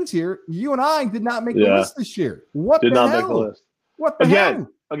 sad news here. You and I did not make the list this year. What did the not hell? Make the list. What the hell?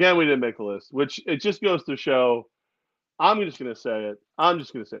 Again, we didn't make the list, which it just goes to show. I'm just going to say it.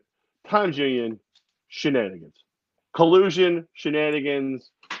 Times Union, shenanigans. Collusion,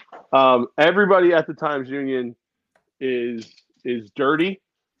 shenanigans. Everybody at the Times Union is dirty.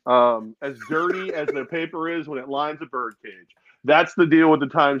 As dirty as their paper is when it lines a birdcage. That's the deal with the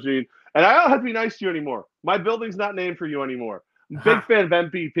Times Union. And I don't have to be nice to you anymore. My building's not named for you anymore. Big fan of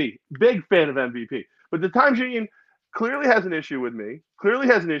MVP. But the Times Union, clearly has an issue with me. Clearly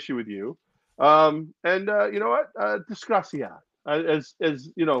has an issue with you. And you know what? Disgracia. As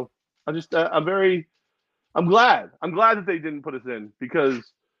you know, I'm glad. I'm glad that they didn't put us in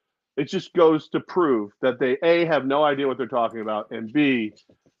because it just goes to prove that they A, have no idea what they're talking about, and B,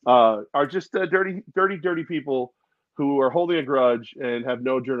 are just dirty people who are holding a grudge and have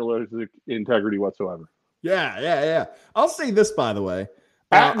no journalistic integrity whatsoever. Yeah. I'll say this, by the way.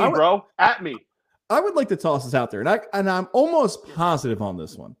 At me, bro. At me. I would like to toss this out there, and I'm almost positive on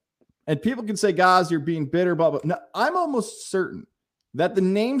this one. And people can say, guys, you're being bitter, blah, blah. No, I'm almost certain that the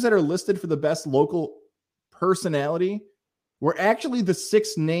names that are listed for the best local personality were actually the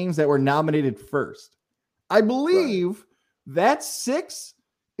 6 names that were nominated first. I believe that 6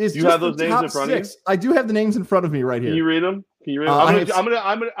 is you just have those the names top in front 6. of you? I do have the names in front of me right here. Can you read them?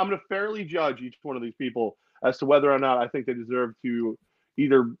 I'm gonna fairly judge each one of these people as to whether or not I think they deserve to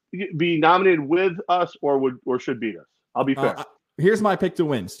either be nominated with us or should beat us. I'll be fair. Here's my pick to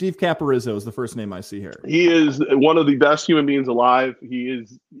win. Steve Caparizzo is the first name I see here. He is one of the best human beings alive. He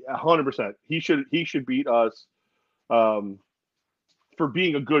is 100%. He should beat us for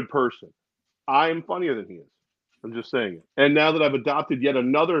being a good person. I am funnier than he is. I'm just saying it. And now that I've adopted yet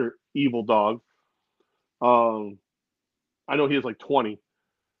another evil dog, I know he has like 20.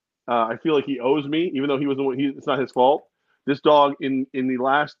 I feel like he owes me, even though he was the one. It's not his fault. This dog in the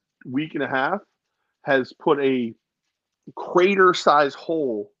last week and a half has put a crater-sized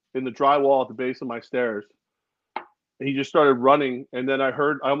hole in the drywall at the base of my stairs. And he just started running, and then I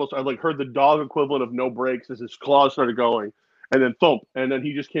heard the dog equivalent of no brakes as his claws started going, and then thump, and then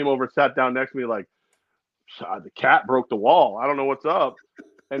he just came over and sat down next to me like, the cat broke the wall. I don't know what's up.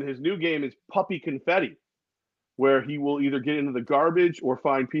 And his new game is puppy confetti, where he will either get into the garbage or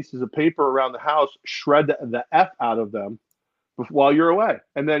find pieces of paper around the house, shred the F out of them while you're away.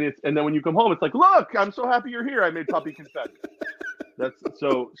 And then when you come home, it's like, look, I'm so happy you're here. I made puppy confetti. That's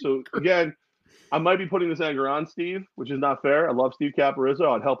so again, I might be putting this anger on Steve, which is not fair. I love Steve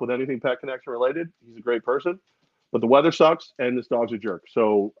Caparizzo. I'd help with anything Pet Connection related. He's a great person, but the weather sucks and this dog's a jerk.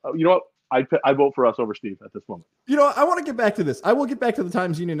 So you know what? I vote for us over Steve at this moment. You know, I want to get back to this. I will get back to the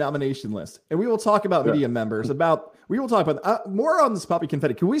Times Union nomination list, and we will talk about media members. We will talk about more on this puppy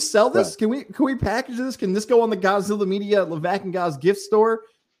confetti. Can we sell this? Yeah. Can we package this? Can this go on the Godzilla Media Levac and Gaz gift store?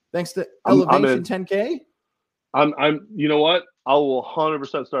 Thanks to Elevation 10K. I'm. You know what? I will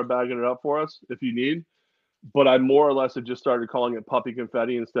 100% start bagging it up for us if you need. But I more or less have just started calling it puppy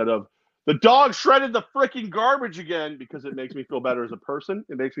confetti instead of the dog shredded the freaking garbage again, because it makes me feel better as a person.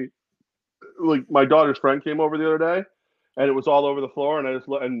 It makes me. Like, my daughter's friend came over the other day, and it was all over the floor, and I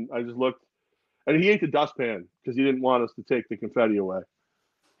just looked, and he ate the dustpan because he didn't want us to take the confetti away.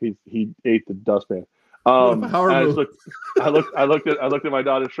 He ate the dustpan. I looked at my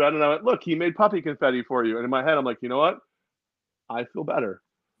daughter's friend, and I went, "Look, he made puppy confetti for you." And in my head, I'm like, you know what? I feel better.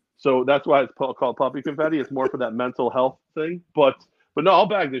 So that's why it's called puppy confetti. It's more for that mental health thing. But no, I'll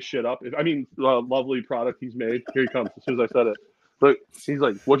bag this shit up. Lovely product he's made. Here he comes. As soon as I said it, but he's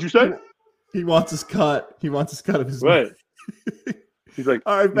like, "What'd you say?" He wants his cut. He wants his cut of his right. He's like,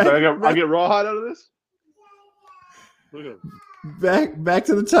 all right, I get rawhide out of this. Look at him. Back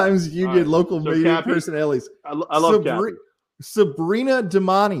to the Times Union local media Cappy, personalities. I love Sabrina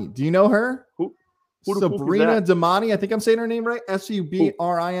Damani. Do you know her? Who Sabrina Damani. I think I'm saying her name right. Subrina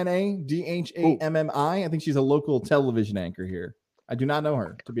Dammi. I think she's a local television anchor here. I do not know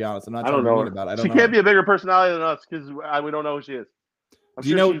her, to be honest. I'm not. I don't know her. About it. She can't be a bigger personality than us because we don't know who she is. I'm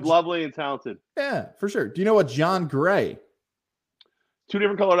sure she's lovely and talented. Yeah, for sure. Do you know what John Gray? 2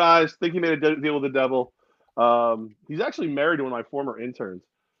 different colored eyes. Think he made a deal with the devil. He's actually married to one of my former interns.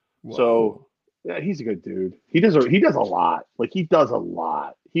 Whoa. So yeah, he's a good dude. He does a lot. Like, he does a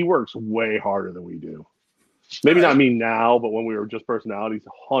lot. He works way harder than we do. Maybe not me now, but when we were just personalities,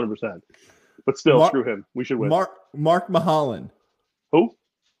 100%. But still, screw him. We should win. Mark Mahalan. Who?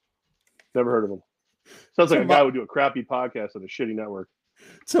 Never heard of him. Sounds like a guy who would do a crappy podcast on a shitty network.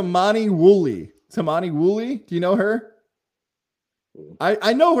 Tamani Woolley. Do you know her?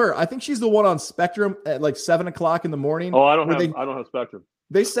 I know her. I think she's the one on Spectrum at like 7:00 in the morning. Oh, I don't have Spectrum.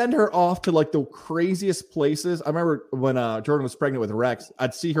 They send her off to like the craziest places. I remember when Jordan was pregnant with Rex,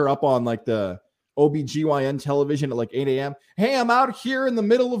 I'd see her up on like the OBGYN television at like 8 a.m. Hey, I'm out here in the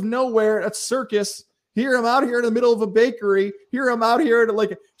middle of nowhere at Circus. Here, I'm out here in the middle of a bakery. Here, I'm out here at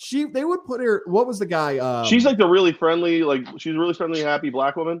they would put her. What was the guy? She's like the really friendly, she's a really friendly, happy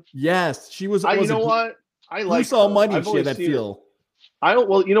black woman. Yes, she was. You know what? I like Bruce Almighty. She had that feel. I don't.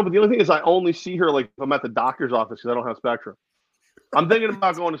 Well, but the only thing is, I only see her like if I'm at the doctor's office because I don't have Spectrum. I'm thinking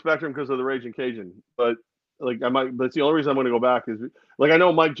about going to Spectrum because of the Raging Cajun, but I might. But it's the only reason I'm going to go back is I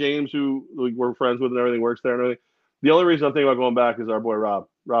know Mike James, who we're friends with and everything, works there and everything. The only reason I'm thinking about going back is our boy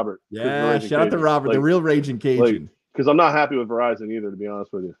Robert. Yeah, shout out to Robert, the real Raging Cajun. Because I'm not happy with Verizon either, to be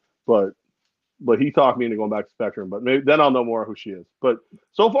honest with you. But he talked me into going back to Spectrum. But maybe then I'll know more who she is. But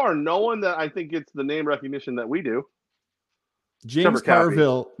so far, no one that I think gets the name recognition that we do. James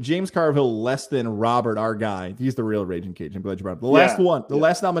Carville, less than Robert, our guy. He's the real Raging Cajun. I'm glad you brought up. The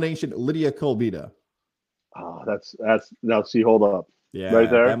last nomination, Lydia Kolbita. Oh, that's now see, hold up. Yeah, right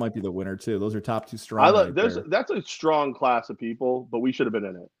there. That might be the winner too. Those are top two strong. That's a strong class of people, but we should have been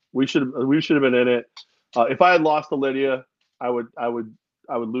in it. We should have been in it. If I had lost to Lydia, I would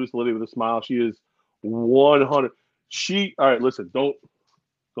lose to Lydia with a smile. She is 100. All right, listen, don't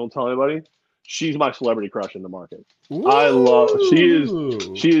tell anybody. She's my celebrity crush in the market.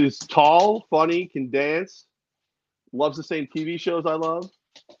 Ooh. She is tall, funny, can dance, loves the same TV shows I love.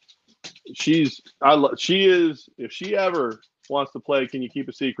 She is, if she ever wants to play Can You Keep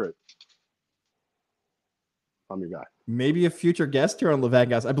a Secret, I'm your guy. Maybe a future guest here on Levac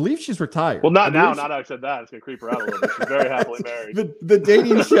Guys. I believe she's retired. Well, not now. Now that I said that, it's gonna creep her out a little bit. She's very happily married. The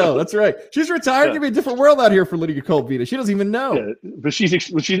dating show. That's right. She's retired. It's gonna be a different world out here for Lydia Kolbita. She doesn't even know. Yeah, but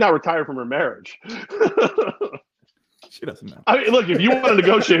she's not retired from her marriage. She doesn't know. I mean, look, if you want to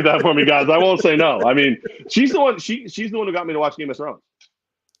negotiate that for me, guys, I won't say no. I mean, she's the one. She's the one who got me to watch Game of Thrones.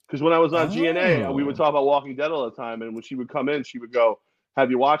 Because when I was on GNA, we would talk about Walking Dead all the time, and when she would come in, she would go, "Have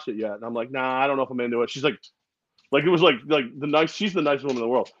you watched it yet?" And I'm like, "Nah, I don't know if I'm into it." She's like it was like the nice. She's the nicest woman in the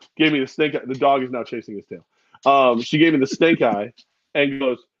world. Gave me the stink eye. The dog is now chasing his tail. She gave me the stink eye and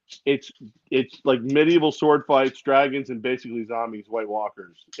goes, "It's like medieval sword fights, dragons, and basically zombies, White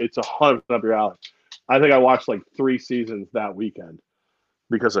Walkers. It's 100% up your alley." I think I watched like 3 seasons that weekend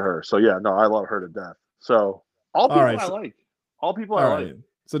because of her. So yeah, no, I love her to death. So all people I like. All people I like.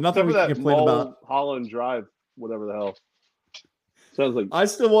 So nothing we can complain about. Holland Drive, whatever the hell. Sounds like I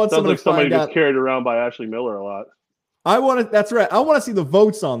still want somebody who gets carried around by Ashley Miller a lot. That's right. I want to see the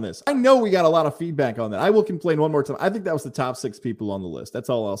votes on this. I know we got a lot of feedback on that. I will complain one more time. I think that was the top 6 people on the list. That's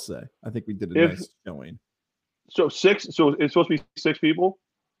all I'll say. I think we did a nice showing. So it's supposed to be 6 people?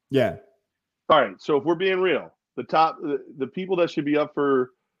 Yeah. All right. So if we're being real, the people that should be up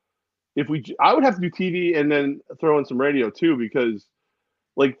for, I would have to do TV and then throw in some radio too, because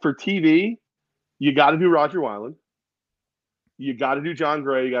like for TV, you got to do Roger Weiland. You got to do John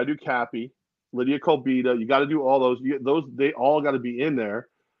Gray. You got to do Cappy, Lydia Kolbita. You got to do all those. They all got to be in there.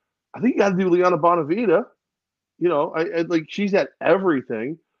 I think you got to do Liana Bonavita. You know, I like she's at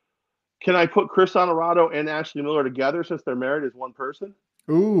everything. Can I put Chris Honorado and Ashley Miller together since they're married as one person?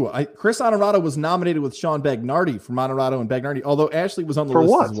 Ooh, Chris Honorado was nominated with Sean Bagnardi from Honorado and Bagnardi, although Ashley was on the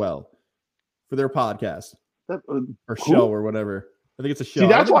list as well for their podcast or show or whatever. I think it's a show. See,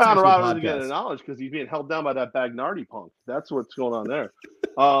 that's why Honorado doesn't get acknowledged because he's being held down by that Bagnardi punk. That's what's going on there.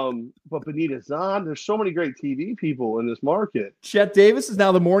 But Benita Zahn, there's so many great TV people in this market. Chet Davis is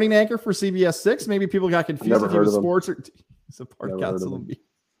now the morning anchor for CBS 6. Maybe people got confused if he was sports or he's a part council.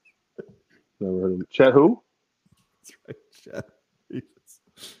 Never heard of him. Chet who? That's right, Chet.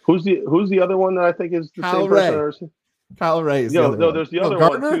 Who's the other one that I think is the same person? Kyle Ray is there's the other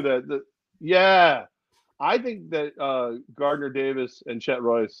one too yeah. I think that Gardner Davis and Chet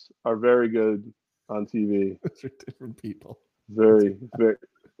Royce are very good on TV. Those are different people. Very, very,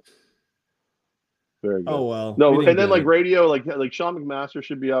 very good. Oh well. No, and then like radio, like Sean McMaster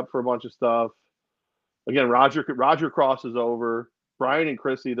should be up for a bunch of stuff. Again, Roger Cross is over. Brian and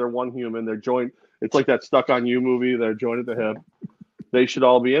Chrissy, they're one human. They're joined. It's like that Stuck on You movie. They're joined at the hip. They should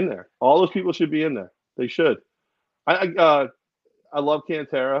all be in there. All those people should be in there. They should. I love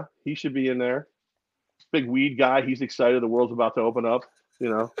Cantera. He should be in there. Big weed guy. He's excited. The world's about to open up. You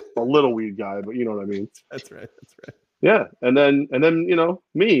know, a little weed guy, but you know what I mean. That's right. Yeah, and then you know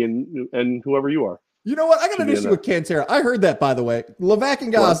me and whoever you are. You know what? I got an issue with Cantera. I heard that, by the way. Levac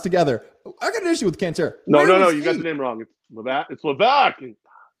and Goz together. I got an issue with Cantera. No. You got the name wrong. It's Levac. It's Levac.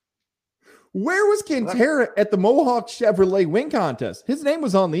 Where was Cantera at the Mohawk Chevrolet wing contest? His name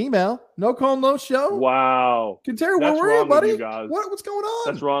was on the email. No call, no show. Wow. Cantera, where were you, buddy? What's going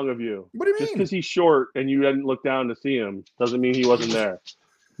on? That's wrong of you. What do you mean? Just because he's short and you didn't look down to see him doesn't mean he wasn't there.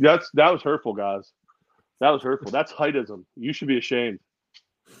 That was hurtful, guys. That was hurtful. That's heightism. You should be ashamed.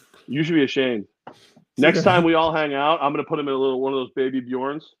 You should be ashamed. Next time we all hang out, I'm going to put him in one of those baby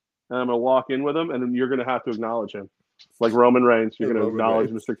Bjorns, and I'm going to walk in with him, and then you're going to have to acknowledge him. Like Roman Reigns, you're going to acknowledge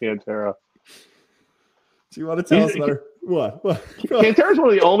Mr. Cantera. Do you want to tell us about her? What? Cantera's one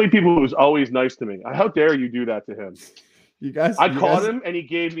of the only people who's always nice to me. How dare you do that to him? I caught him, and he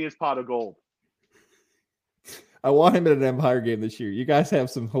gave me his pot of gold. I want him at an Empire game this year. You guys have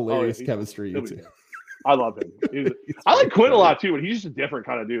some hilarious chemistry. I love him. I like Quinn a lot too, but he's just a different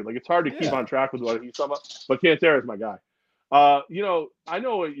kind of dude. Like it's hard to keep on track with what he's talking about. But Cantera is my guy. I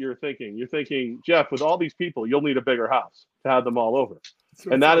know what you're thinking. You're thinking, Jeff, with all these people, you'll need a bigger house to have them all over.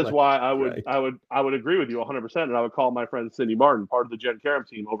 And that is why I would agree with you 100%. And I would call my friend Cindy Martin, part of the Jen Karam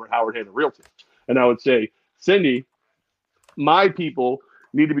team over at Howard Hanna Realty. And I would say, Cindy, my people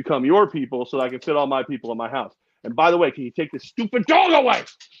need to become your people so that I can fit all my people in my house. And by the way, can you take this stupid dog away?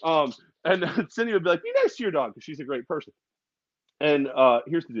 And Cindy would be like, be nice to your dog because she's a great person. And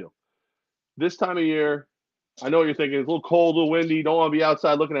here's the deal. This time of year, I know what you're thinking. It's a little cold, a little windy. Don't want to be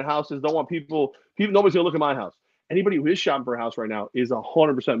outside looking at houses. Don't want people. Nobody's going to look at my house. Anybody who is shopping for a house right now is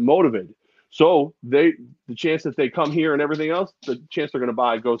 100% motivated. So the chance that they come here and everything else, the chance they're going to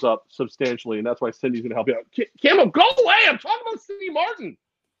buy goes up substantially. And that's why Cindy's going to help you out. Campbell, go away. I'm talking about Cindy Martin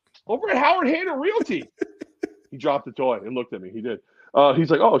over at Howard Hanna Realty. He dropped the toy and looked at me. He did. He's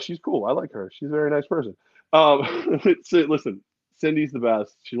like, oh, she's cool. I like her. She's a very nice person. Listen, Cindy's the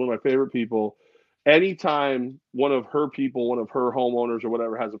best. She's one of my favorite people. Anytime one of her people, one of her homeowners or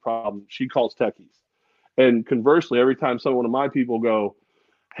whatever has a problem, she calls techies. And conversely, every time one of my people go,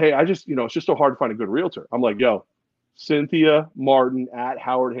 hey, it's just so hard to find a good realtor. I'm like, yo, Cynthia Martin at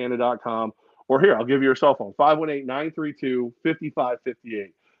howardhanna.com. Or here, I'll give you her cell phone,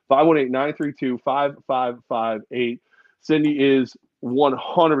 518-932-5558. 518-932-5558. Cindy is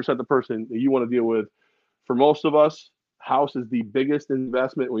 100% the person that you want to deal with. For most of us, house is the biggest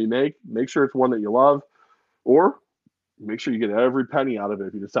investment we make. Make sure it's one that you love, or make sure you get every penny out of it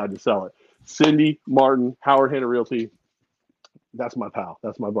if you decide to sell it. Cindy Martin, Howard Hanna Realty. That's my pal.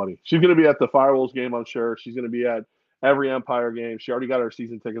 That's my buddy. She's going to be at the Firewolves game, I'm sure. She's going to be at every Empire game. She already got her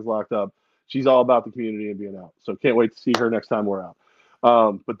season tickets locked up. She's all about the community and being out. So can't wait to see her next time we're out.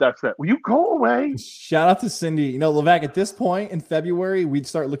 But that's it. Will you go away? Shout out to Cindy. Levac, at this point in February, we'd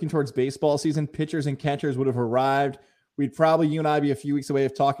start looking towards baseball season. Pitchers and catchers would have arrived. We'd probably, you and I, be a few weeks away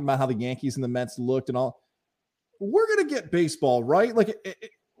of talking about how the Yankees and the Mets looked and all. We're going to get baseball, right? Like,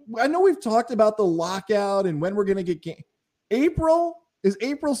 I know we've talked about the lockout and when we're going to get April. Is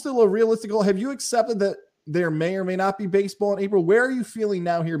April still a realistic goal? Have you accepted that there may or may not be baseball in April? Where are you feeling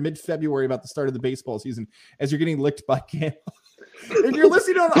now here mid-February about the start of the baseball season as you're getting licked by Cam? If you're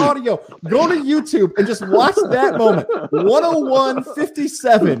listening on audio, go to YouTube and just watch that moment.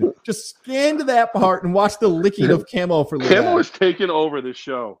 101:57. Just scan to that part and watch the licking of Camo for Levac. Camo is taking over the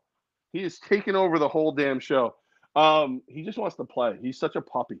show. He is taking over the whole damn show. He just wants to play. He's such a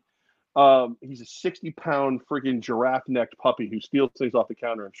puppy. He's a 60-pound freaking giraffe-necked puppy who steals things off the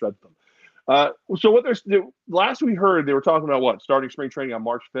counter and shreds them. So last we heard, they were talking about what? Starting spring training on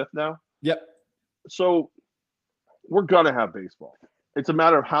March 5th now? Yep. So we're going to have baseball. It's a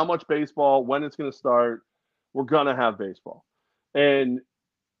matter of how much baseball, when it's going to start. We're going to have baseball. And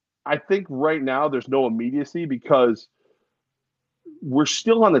I think right now there's no immediacy because we're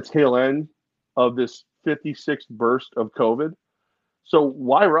still on the tail end of this 56th burst of COVID. So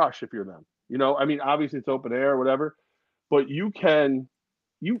why rush if you're them? Obviously it's open air or whatever, but you can't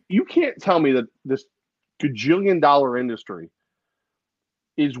tell me that this gajillion-dollar industry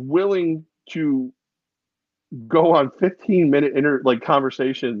is willing to go on 15-minute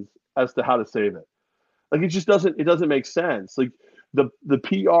conversations as to how to save it. Like, it doesn't make sense. Like, the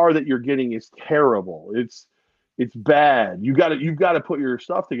PR that you're getting is terrible. It's bad. You've got to put your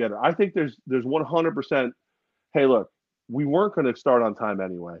stuff together. I think there's 100%. Hey, look, we weren't going to start on time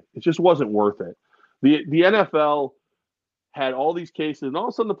anyway. It just wasn't worth it. The NFL had all these cases, and all of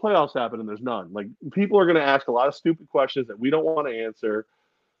a sudden the playoffs happen and there's none. Like, people are going to ask a lot of stupid questions that we don't want to answer.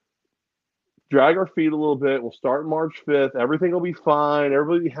 Drag our feet a little bit. We'll start March 5th. Everything will be fine.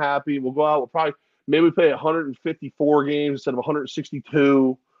 Everybody will be happy. We'll go out. Maybe we play 154 games instead of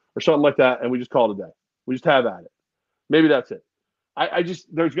 162 or something like that, and we just call it a day. We just have at it. Maybe that's it.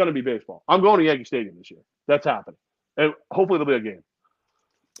 There's going to be baseball. I'm going to Yankee Stadium this year. That's happening. And hopefully there'll be a game.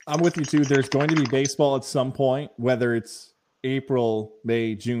 I'm with you too. There's going to be baseball at some point, whether it's April,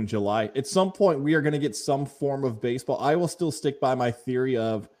 May, June, July. At some point, we are going to get some form of baseball. I will still stick by my theory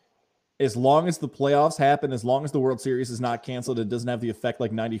of, as long as the playoffs happen, as long as the World Series is not canceled, it doesn't have the effect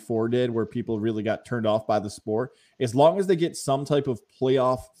like 94 did where people really got turned off by the sport. As long as they get some type of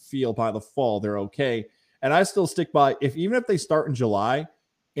playoff feel by the fall, they're okay. And I still stick by, even if they start in July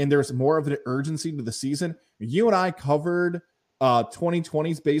and there's more of an urgency to the season, you and I covered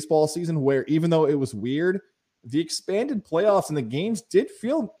 2020's baseball season where, even though it was weird, the expanded playoffs and the games did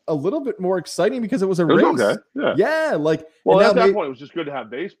feel a little bit more exciting because it was a race. Okay. Yeah. Well, at that point, it was just good to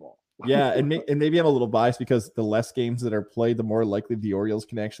have baseball. Yeah, and maybe I'm a little biased because the less games that are played, the more likely the Orioles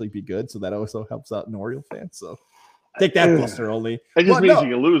can actually be good. So that also helps out an Oriole fan. So Take that, Buster Olney. It just means you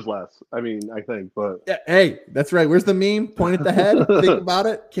can lose less. I mean, I think, but yeah, hey, that's right. Where's the meme? Point at the head. Think about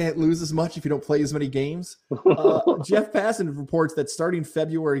it. Can't lose as much if you don't play as many games. Jeff Passan reports that starting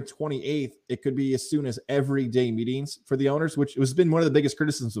February 28th, it could be as soon as everyday meetings for the owners, which has been one of the biggest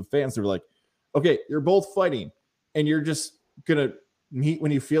criticisms of fans. They're like, okay, you're both fighting, and you're just gonna meet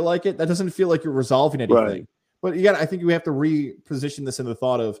when you feel like it. That doesn't feel like you're resolving anything. Right. But you got. I think we have to reposition this in the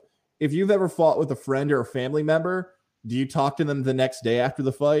thought of if you've ever fought with a friend or a family member. Do you talk to them the next day after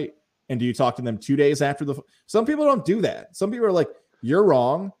the fight? And do you talk to them 2 days after the fight? Some people don't do that. Some people are like, you're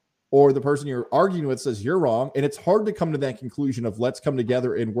wrong. Or the person you're arguing with says you're wrong. And it's hard to come to that conclusion of let's come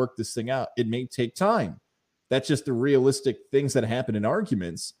together and work this thing out. It may take time. That's just the realistic things that happen in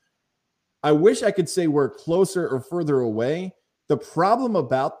arguments. I wish I could say we're closer or further away. The problem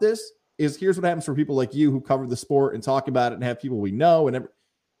about this is here's what happens for people like you who cover the sport and talk about it and have people we know and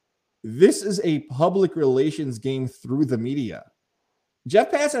this is a public relations game through the media.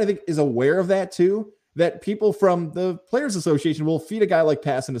 Jeff Passan, I think, is aware of that too, that people from the Players Association will feed a guy like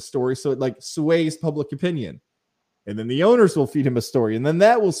Passan a story so it like sways public opinion. And then the owners will feed him a story, and then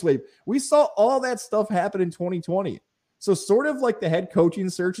that will sway. We saw all that stuff happen in 2020. So sort of like the head coaching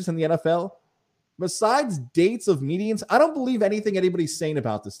searches in the NFL, besides dates of meetings, I don't believe anything anybody's saying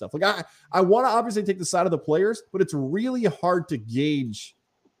about this stuff. Like I want to obviously take the side of the players, but it's really hard to gauge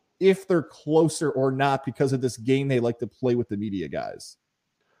if they're closer or not because of this game they like to play with the media guys.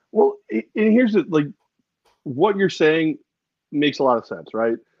 Well, and here's what you're saying makes a lot of sense,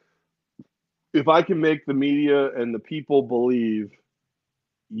 right? If I can make the media and the people believe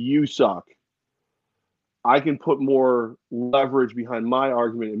you suck, I can put more leverage behind my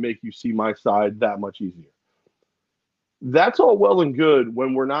argument and make you see my side that much easier. That's all well and good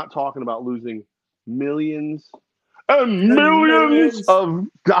when we're not talking about losing millions and millions of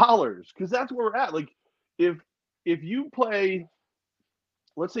dollars, because that's where we're at. Like, if you play,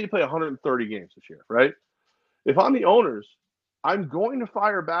 let's say you play 130 games this year, right? If I'm the owners, I'm going to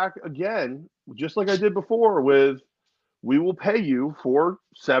fire back again, just like I did before with, we will pay you for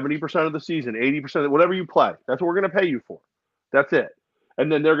 70% of the season, 80% of whatever you play. That's what we're going to pay you for. That's it. And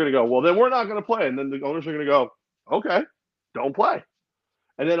then they're going to go, well, then we're not going to play. And then the owners are going to go, okay, don't play.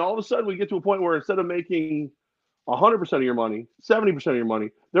 And then all of a sudden we get to a point where instead of making 100% of your money, 70% of your money,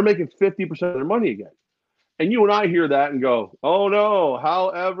 they're making 50% of their money again. And you and I hear that and go, oh no,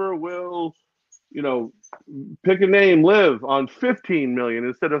 however will, pick a name, live on 15 million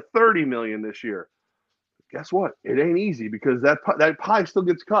instead of 30 million this year. Guess what? It ain't easy because that pie still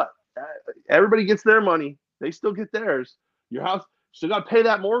gets cut. Everybody gets their money. They still get theirs. Your house still got to pay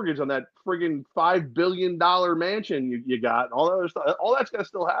that mortgage on that friggin' $5 billion mansion you got. And all that other stuff. All that's going to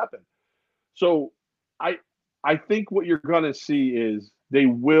still happen. So I think what you're going to see is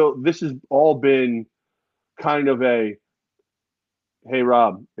this has all been kind of a, hey,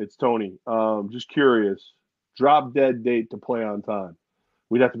 Rob, it's Tony. Just curious. Drop dead date to play on time.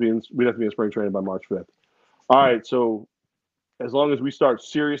 We'd have to be in spring training by March 5th. All right. So as long as we start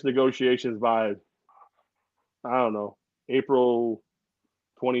serious negotiations by, I don't know, April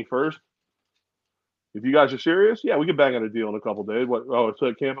 21st, if you guys are serious, yeah, we can bang on a deal in a couple days. What? Oh, it's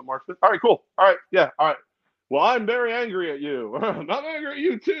at camp at March 5th. All right, cool. All right. Yeah. All right. Well, I'm very angry at you. I'm angry at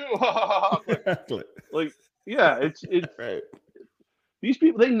you too. Yeah, it's right. These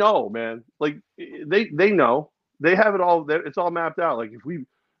people, they know, man. Like they know. They have it all. It's all mapped out. Like if we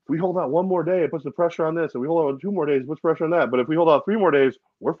hold out one more day, it puts the pressure on this, and we hold out 2 more days, it puts pressure on that. But if we hold out 3 more days,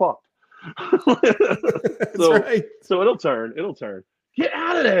 we're fucked. So it'll turn. Get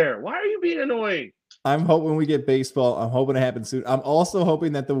out of there. Why are you being annoying? I'm hoping we get baseball. I'm hoping it happens soon. I'm also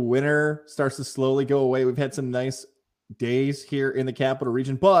hoping that the winter starts to slowly go away. We've had some nice days here in the capital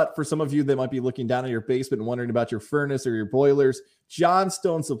region, but for some of you that might be looking down at your basement and wondering about your furnace or your boilers,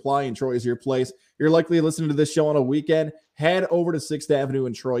 Johnstone Supply in Troy is your place. You're likely listening to this show on a weekend. Head over to 6th Avenue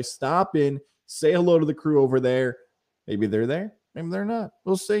in Troy. Stop in. Say hello to the crew over there. Maybe they're there. Maybe they're not.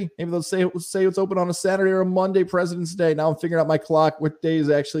 We'll see. Maybe they'll say it's open on a Saturday or a Monday, President's Day. Now I'm figuring out my clock, what days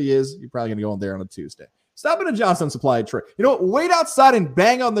actually is. You're probably going to go in there on a Tuesday. Stop in a Johnstone Supply in Troy. You know what? Wait outside and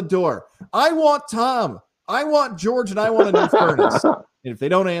bang on the door. I want Tom. I want George, and I want a new furnace. And if they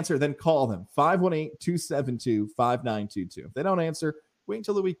don't answer, then call them. 518-272-5922. If they don't answer, wait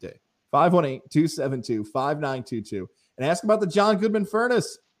until the weekday. 518-272-5922. And ask about the John Goodman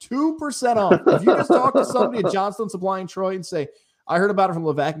furnace. 2% off. If you just talk to somebody at Johnstone Supply in Troy and say, I heard about it from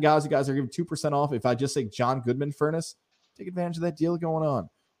Levac and guys, you guys are giving 2% off. If I just say John Goodman furnace, take advantage of that deal going on.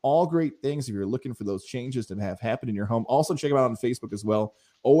 All great things if you're looking for those changes to have happen in your home. Also, check them out on Facebook as well.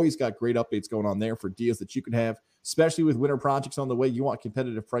 Always got great updates going on there for deals that you could have, especially with winter projects on the way. You want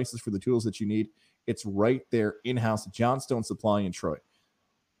competitive prices for the tools that you need. It's right there in-house at Johnstone Supply in Troy.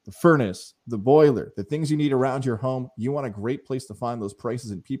 The furnace, the boiler, the things you need around your home. You want a great place to find those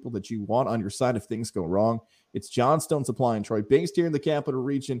prices and people that you want on your side if things go wrong. It's Johnstone Supply in Troy, based here in the capital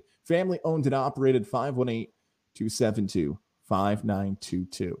region, family owned and operated,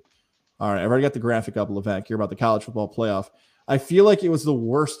 518-272-5922. All right, I've already got the graphic up, Levac, here about the college football playoff. I feel like it was the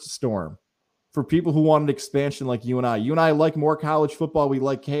worst storm for people who wanted expansion like you and I. You and I like more college football. We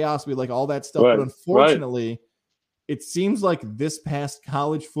like chaos. We like all that stuff. Right, but unfortunately, it seems like this past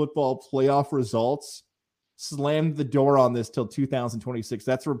college football playoff results slammed the door on this till 2026.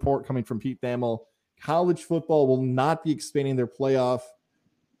 That's a report coming from Pete Thamel. College football will not be expanding their playoff.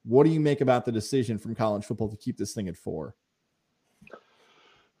 What do you make about the decision from college football to keep this thing at 4?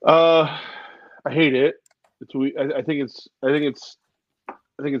 I hate it. I think it's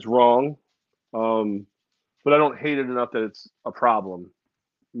wrong. But I don't hate it enough that it's a problem.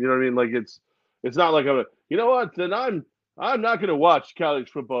 You know what I mean? Like it's not like you know what? Then I'm not going to watch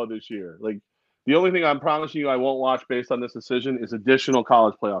college football this year. Like the only thing I'm promising you I won't watch based on this decision is additional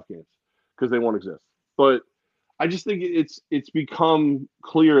college playoff games because they won't exist. But I just think it's become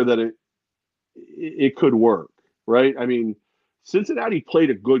clear that it could work, right? I mean, Cincinnati played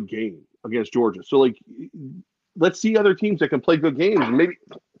a good game against Georgia, so like let's see other teams that can play good games and maybe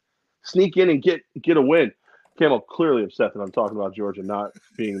sneak in and get a win. Camel clearly upset that I'm talking about Georgia not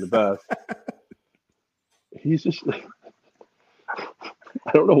being the best. He's just I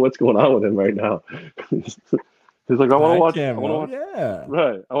don't know what's going on with him right now. He's like, I want to watch. Yeah.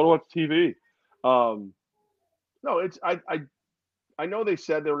 Right. I want to watch TV. No, it's I know they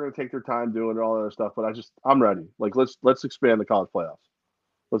said they were going to take their time doing all that other stuff, but I'm ready. Like let's expand the college playoffs.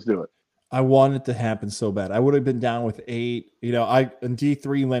 Let's do it. I want it to happen so bad. I would have been down with 8. You know, in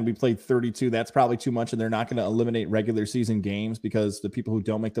D3 land we played 32. That's probably too much, and they're not going to eliminate regular season games because the people who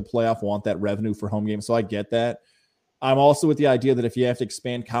don't make the playoff want that revenue for home games. So I get that. I'm also with the idea that if you have to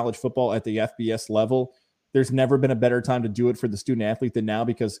expand college football at the FBS level, there's never been a better time to do it for the student athlete than now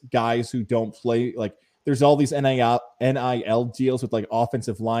because guys who don't play, like there's all these NIL deals with like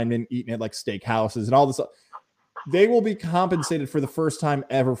offensive linemen eating at like steakhouses and all this. They will be compensated for the first time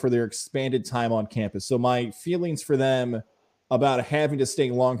ever for their expanded time on campus. So my feelings for them about having to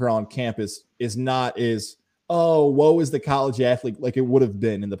stay longer on campus is not woe is the college athlete like it would have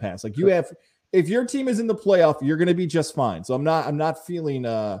been in the past. Like if your team is in the playoff, you're going to be just fine. So I'm not feeling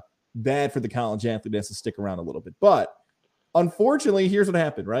bad for the college athlete that has to stick around a little bit. But unfortunately, here's what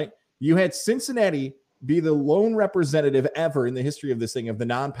happened, right? You had Cincinnati be the lone representative ever in the history of this thing of the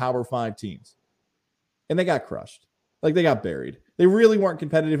non-Power 5 teams. And they got crushed. Like they got buried. They really weren't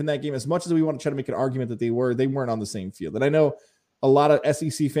competitive in that game. As much as we want to try to make an argument that they weren't on the same field. And I know a lot of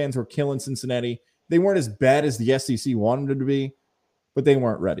SEC fans were killing Cincinnati. They weren't as bad as the SEC wanted them to be, but they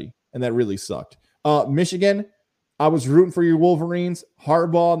weren't ready. And that really sucked. Michigan, I was rooting for your Wolverines.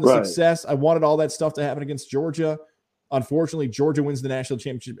 Harbaugh and the success. I wanted all that stuff to happen against Georgia. Unfortunately, Georgia wins the national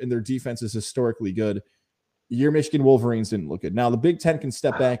championship and their defense is historically good. Your Michigan Wolverines didn't look good. Now the Big Ten can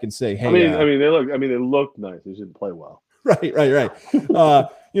step back and say, "Hey, they looked nice. They didn't play well." Right.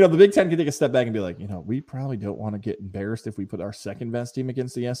 The Big Ten can take a step back and be like, we probably don't want to get embarrassed if we put our second best team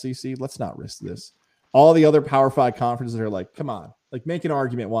against the SEC. Let's not risk this. All the other Power 5 conferences are like, come on, like make an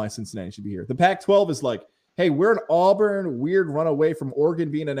argument why Cincinnati should be here. The Pac-12 is like, hey, we're an Auburn weird run away from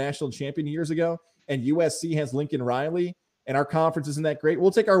Oregon being a national champion years ago, and USC has Lincoln Riley. And our conference isn't that great. We'll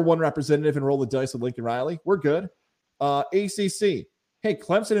take our one representative and roll the dice with Lincoln Riley. We're good. ACC. Hey,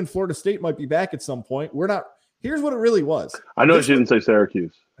 Clemson and Florida State might be back at some point. We're not. Here's what it really was. I know she didn't say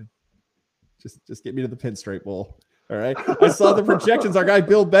Syracuse. Just get me to the Pinstripe Bowl. All right. I saw the projections. Our guy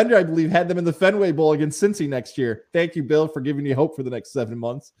Bill Bender, I believe, had them in the Fenway Bowl against Cincy next year. Thank you, Bill, for giving you hope for the next 7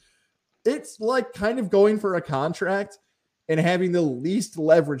 months. It's like kind of going for a contract and having the least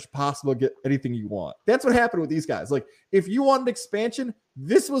leverage possible to get anything you want. That's what happened with these guys. Like, if you wanted expansion,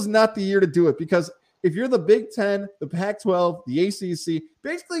 this was not the year to do it because if you're the Big Ten, the Pac-12, the ACC,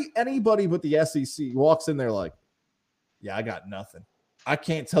 basically anybody but the SEC walks in there like, yeah, I got nothing. I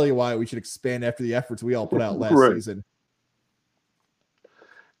can't tell you why we should expand after the efforts we all put out last season.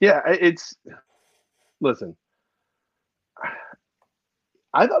 Yeah, listen,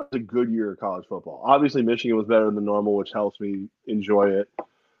 I thought it was a good year of college football. Obviously, Michigan was better than normal, which helps me enjoy it.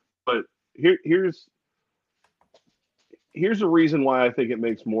 But here's the reason why I think it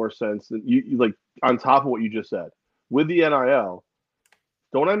makes more sense that you like on top of what you just said. With the NIL,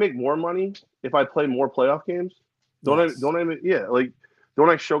 don't I make more money if I play more playoff games? Don't I? Yeah, like Don't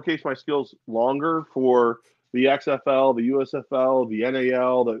I showcase my skills longer for the XFL, the USFL, the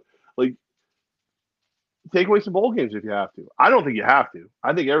NAL? Like, take away some bowl games if you have to. I don't think you have to.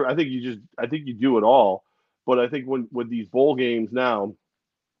 I think you do it all. But I think with these bowl games now,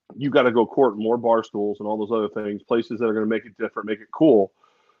 you got to go court more bar stools and all those other things, places that are going to make it different, make it cool,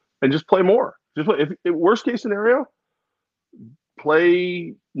 and just play more. Just play. If worst case scenario,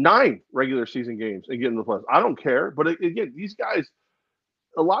 play 9 regular season games and get in the playoffs. I don't care. But again,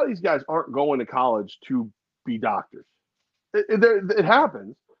 a lot of these guys aren't going to college to be doctors. It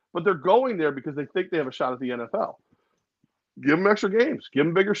happens, but they're going there because they think they have a shot at the NFL. Give them extra games. Give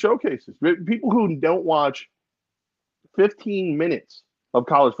them bigger showcases. People who don't watch 15 minutes of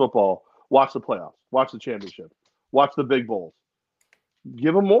college football watch the playoffs, watch the championship, watch the big bowls.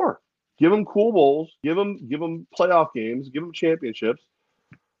 Give them more. Give them cool bowls. Give them playoff games. Give them championships,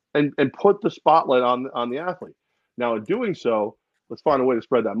 and put the spotlight on the athlete. Now, in doing so, let's find a way to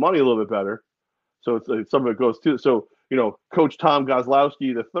spread that money a little bit better. So some of it goes to. So Coach Tom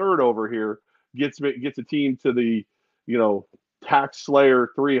Gozlowski the third over here gets a team to the Tax Slayer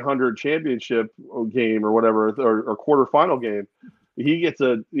 300 championship game or whatever, or quarterfinal game. He gets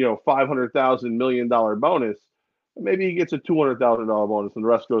a $500,000 million bonus. Maybe he gets a $200,000 bonus, and the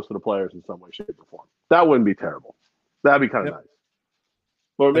rest goes to the players in some way, shape, or form. That wouldn't be terrible. That'd be kind of nice.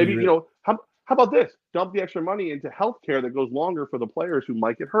 Or maybe how about this? Dump the extra money into healthcare that goes longer for the players who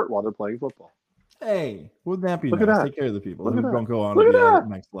might get hurt while they're playing football. Hey, wouldn't that be Look nice? at that. Take care of the people Look who at that. don't go on Look to at the that.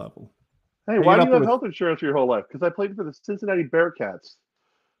 next level. Hey, why do you have health insurance for your whole life? Because I played for the Cincinnati Bearcats.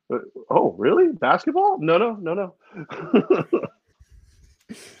 Oh, really? Basketball? No.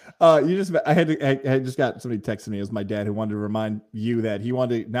 I just got somebody texting me. It was my dad who wanted to remind you that he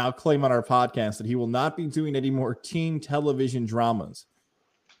wanted to now claim on our podcast that he will not be doing any more teen television dramas.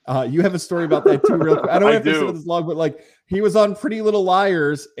 You have a story about that too, real quick. I don't have to sit this long, but like he was on Pretty Little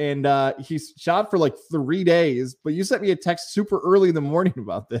Liars and he's shot for like 3 days. But you sent me a text super early in the morning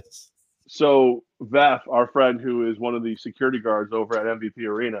about this. So Vef, our friend who is one of the security guards over at MVP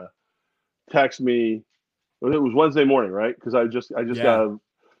Arena, texted me. It was Wednesday morning, right? Because I just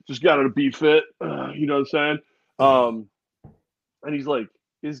got to be fit. You know what I'm saying? And he's like,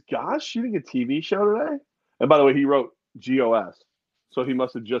 "Is Gosh shooting a TV show today?" And by the way, he wrote GOS, so he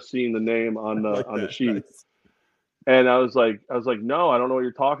must have just seen the name on the sheet. Nice. And I was like, "No, I don't know what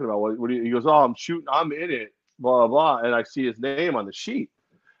you're talking about. What do you?" He goes, "Oh, I'm shooting. I'm in it. Blah blah." And I see his name on the sheet,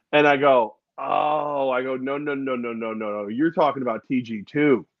 and I go, "Oh," no. You're talking about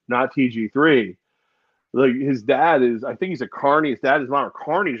TG2, not TG3. Like his dad is, I think he's a carny. His dad is not a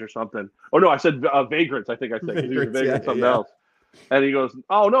carnies or something. Oh no, I said vagrants. I think I said he was a vagrant, something else. And he goes,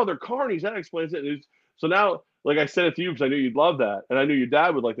 "Oh no, they're carnies." That explains it. So now, like I said it to you because I knew you'd love that, and I knew your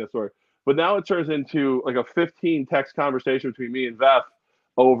dad would like that story. But now it turns into like a 15 text conversation between me and Vef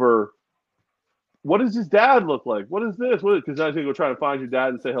over what does his dad look like? What is this? Because I was gonna go try to find your dad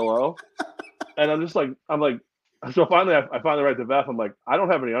and say hello, and I'm like, so finally I finally write to Vef. I'm like, I don't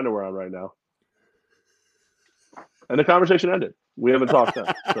have any underwear on right now. And the conversation ended. We haven't talked since.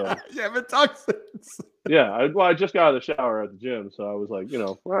 So. You haven't talked since. Yeah. I just got out of the shower at the gym. So I was like,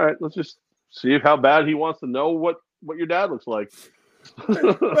 all right, let's just see how bad he wants to know what your dad looks like.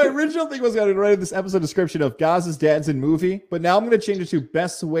 My original thing was going to write this episode description of Gaz's dad's in movie, but now I'm going to change it to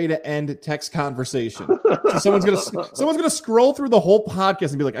best way to end text conversation. So someone's going to scroll through the whole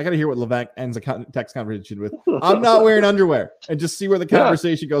podcast and be like, I got to hear what Levac ends a text conversation with. I'm not wearing underwear, and just see where the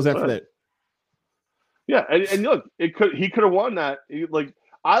conversation goes after that. Yeah, and look, he could have won that.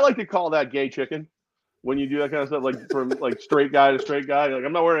 I like to call that gay chicken when you do that kind of stuff, like from like straight guy to straight guy. Like,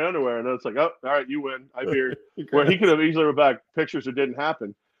 I'm not wearing underwear, and then it's like, oh, all right, you win. I feared. Where he could have easily wrote back pictures that didn't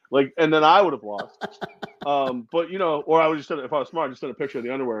happen, like, and then I would have lost. But or I would just send, if I was smart, just send a picture of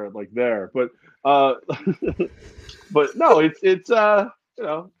the underwear like there. But but no, I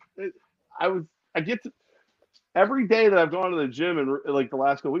get to every day that I've gone to the gym and like the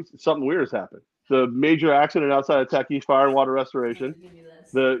last couple of weeks, something weird has happened. The major accident outside of Tech East Fire and Water Restoration,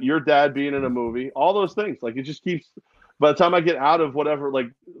 your dad being in a movie, all those things. Like it just keeps. By the time I get out of whatever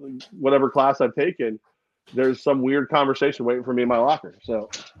class I've taken, there's some weird conversation waiting for me in my locker. So,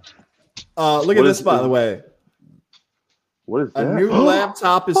 look at this, by the way. What is that? A new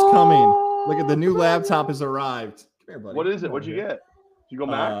laptop is coming. Look at the new laptop has arrived. Come here, buddy. What is it? What'd you get? Did you go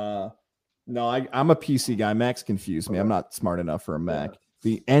Mac? No, I'm a PC guy. Mac's confused me. I'm not smart enough for a Mac.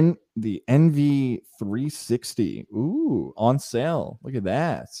 The NV360. Ooh, on sale. Look at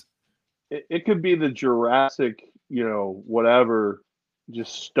that. It could be the Jurassic, whatever,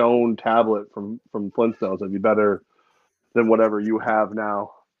 just stone tablet from Flintstones. It'd be better than whatever you have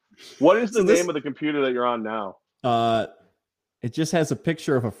now. What is the name of the computer that you're on now? It just has a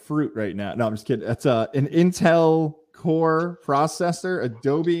picture of a fruit right now. No, I'm just kidding. It's an Intel Core processor,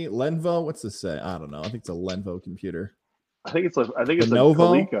 Adobe Lenovo. What's this say? I don't know. I think it's a Lenovo computer. I think it's a Lenovo?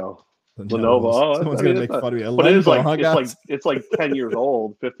 Coleco. Lenovo. Oh, someone's gonna make fun of me. But it is like huh, it's like 10 years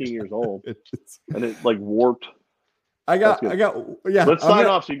old, 15 years old, and it like warped. Yeah. Let's sign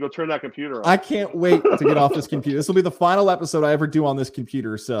off so you can go turn that computer on. I can't wait to get off this computer. This will be the final episode I ever do on this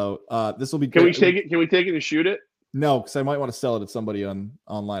computer. So this will be. Can we take it? Can we take it and shoot it? No, because I might want to sell it to somebody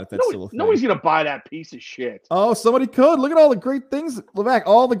online if that's still a thing. Nobody's gonna buy that piece of shit. Oh, somebody could. Look at all the great things, Levac.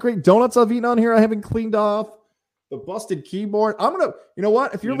 All the great donuts I've eaten on here. I haven't cleaned off. The busted keyboard. I'm gonna. You know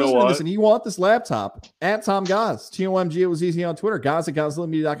what? If you're listening to this and you want this laptop, at Tom Goz, TOMG, it was easy on Twitter. Goz at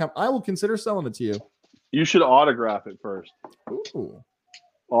GozzillaMedia.com. I will consider selling it to you. You should autograph it first. Ooh.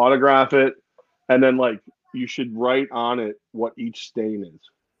 Autograph it, and then like you should write on it what each stain is.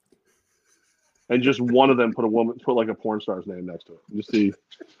 And just one of them put like a porn star's name next to it. Just see.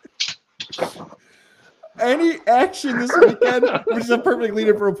 Any action this weekend, which is a perfect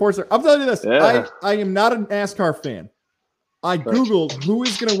leader for a porn star. I'm telling you this. Yeah. I am not a NASCAR fan. I Googled who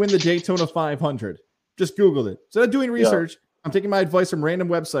is going to win the Daytona 500. Just Googled it. Instead of doing research, I'm taking my advice from random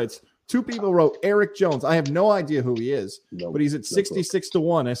websites. 2 people wrote Eric Jones. I have no idea who he is, but he's at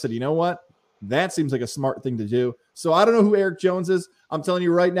 66-1. I said, you know what? That seems like a smart thing to do. So I don't know who Eric Jones is. I'm telling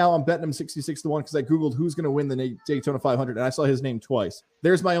you right now, I'm betting him 66-1 because I Googled who's going to win the Daytona 500, and I saw his name twice.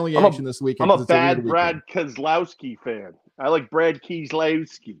 There's my only action this weekend. I'm a bad Brad Keselowski fan. I like Brad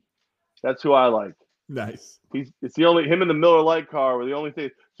Keselowski. That's who I like. Nice. It's the only him in the Miller Lite car were the only thing.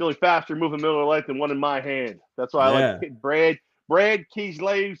 It's the only faster moving Miller Lite than one in my hand. That's why I like Brad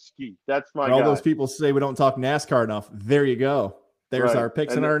Keselowski. That's my guy. All those people say we don't talk NASCAR enough. There you go. There's our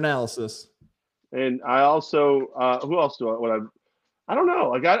picks and our analysis. And I also, who else do I don't know.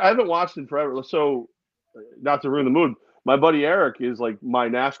 Like I haven't watched in forever. So, not to ruin the mood, my buddy Eric is like my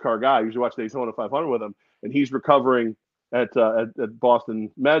NASCAR guy. I usually watch Daytona 500 with him, and he's recovering at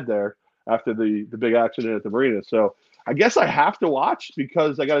Boston Med there after the big accident at the marina. So I guess I have to watch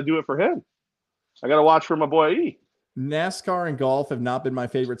because I got to do it for him. I got to watch for my boy E. NASCAR and golf have not been my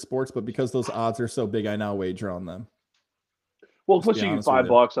favorite sports, but because those odds are so big, I now wager on them. Well, plus you get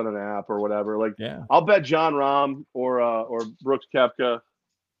 $5 on an app or whatever. Like, I'll bet John Rahm or Brooks Koepka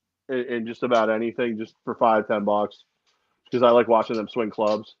in just about anything, just for $5-10, because I like watching them swing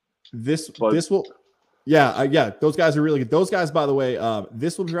clubs. This will, those guys are really good. Those guys, by the way,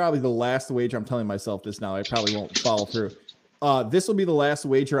 this will be probably the last wager. I'm telling myself this now. I probably won't follow through. This will be the last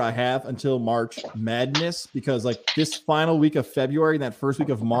wager I have until March Madness, because like this final week of February and that first week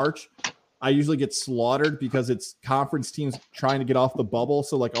of March, I usually get slaughtered because it's conference teams trying to get off the bubble.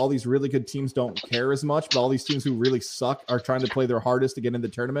 So like all these really good teams don't care as much, but all these teams who really suck are trying to play their hardest to get in the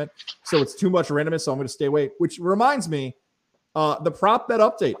tournament. So it's too much randomness. So I'm going to stay away, which reminds me, the prop bet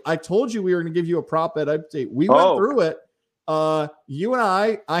update. I told you we were going to give you a prop bet update. We went through it. You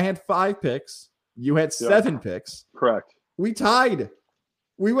and I had 5 picks. You had 7 picks. Correct. We tied.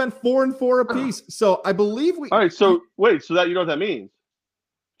 We went 4-4 apiece. So I believe we. All right. So wait, so that you know what that means?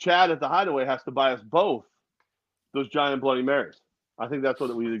 Chad at the Hideaway has to buy us both those giant Bloody Marys. I think that's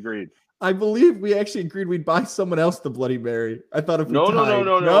what we agreed. I believe we actually agreed we'd buy someone else the Bloody Mary. I thought if we tied.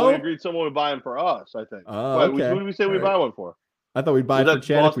 No. We agreed someone would buy them for us, I think. Okay. Who did we say we'd buy one for? I thought we'd buy it for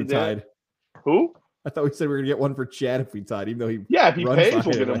Chad if we tied. Who? I thought we said we were going to get one for Chad if we tied, even though he if he pays,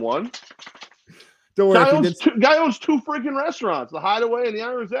 we'll get him one. Don't worry. Guy owns 2 freaking restaurants, the Hideaway and the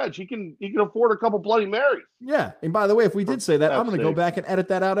Iron's Edge. He can afford a couple Bloody Marys. Yeah, and by the way, if we did say that, I'm going to go back and edit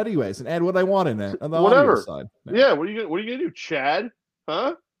that out anyways and add what I want in there on the whatever side. Yeah, what are you going to do, Chad?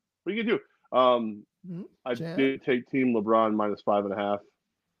 Huh? What are you going to do? I did take Team LeBron -5.5.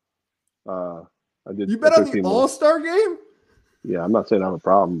 I did. You bet on the All-Star game? Yeah, I'm not saying I have a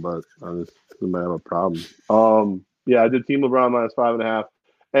problem, but I just might have a problem. I did Team LeBron -5.5.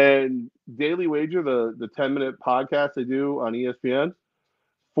 And Daily Wager, the 10-minute podcast they do on ESPN,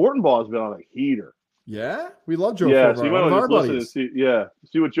 Fortenbaugh has been on a heater. Yeah, we love Joe. Yeah, so you might want to listen and see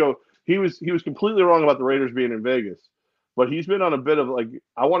what Joe. He was completely wrong about the Raiders being in Vegas, but he's been on a bit of like,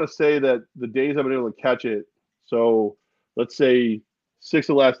 I want to say that the days I've been able to catch it. So let's say 6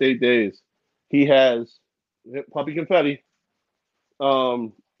 of the last 8 days, he has puppy confetti.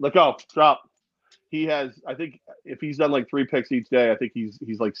 Let go, drop. He has, I think, if he's done like 3 picks each day, I think he's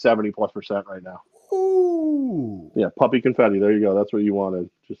like 70+% right now. Ooh. Yeah, puppy confetti. There you go. That's what you wanted.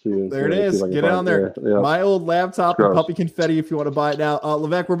 Just so there it is. Get it on there. Yeah. My old laptop and puppy confetti if you want to buy it now.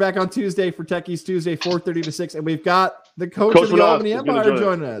 Levesque, we're back on Tuesday for Techies Tuesday, 4:30 to 6, and we've got the coach of the Albany Empire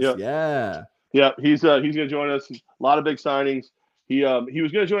joining us. Yeah, he's going to join us. A lot of big signings. He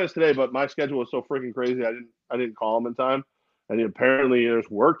was going to join us today, but my schedule was so freaking crazy. I didn't call him in time. and apparently there's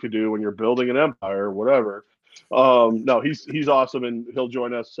work to do when you're building an empire or whatever. No, he's awesome, and he'll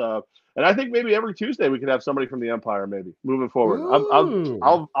join us. And I think maybe every Tuesday we could have somebody from the empire, maybe moving forward.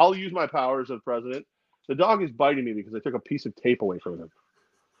 I'll use my powers as president. The dog is biting me because I took a piece of tape away from him.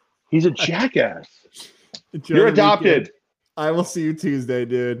 He's a jackass. You're adopted. Weekend. I will see you Tuesday,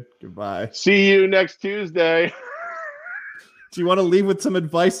 dude. Goodbye. See you next Tuesday. Do you want to leave with some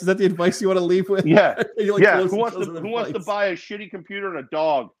advice? Is that the advice you want to leave with? Yeah. Yeah. Who wants to buy a shitty computer and a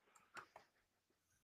dog?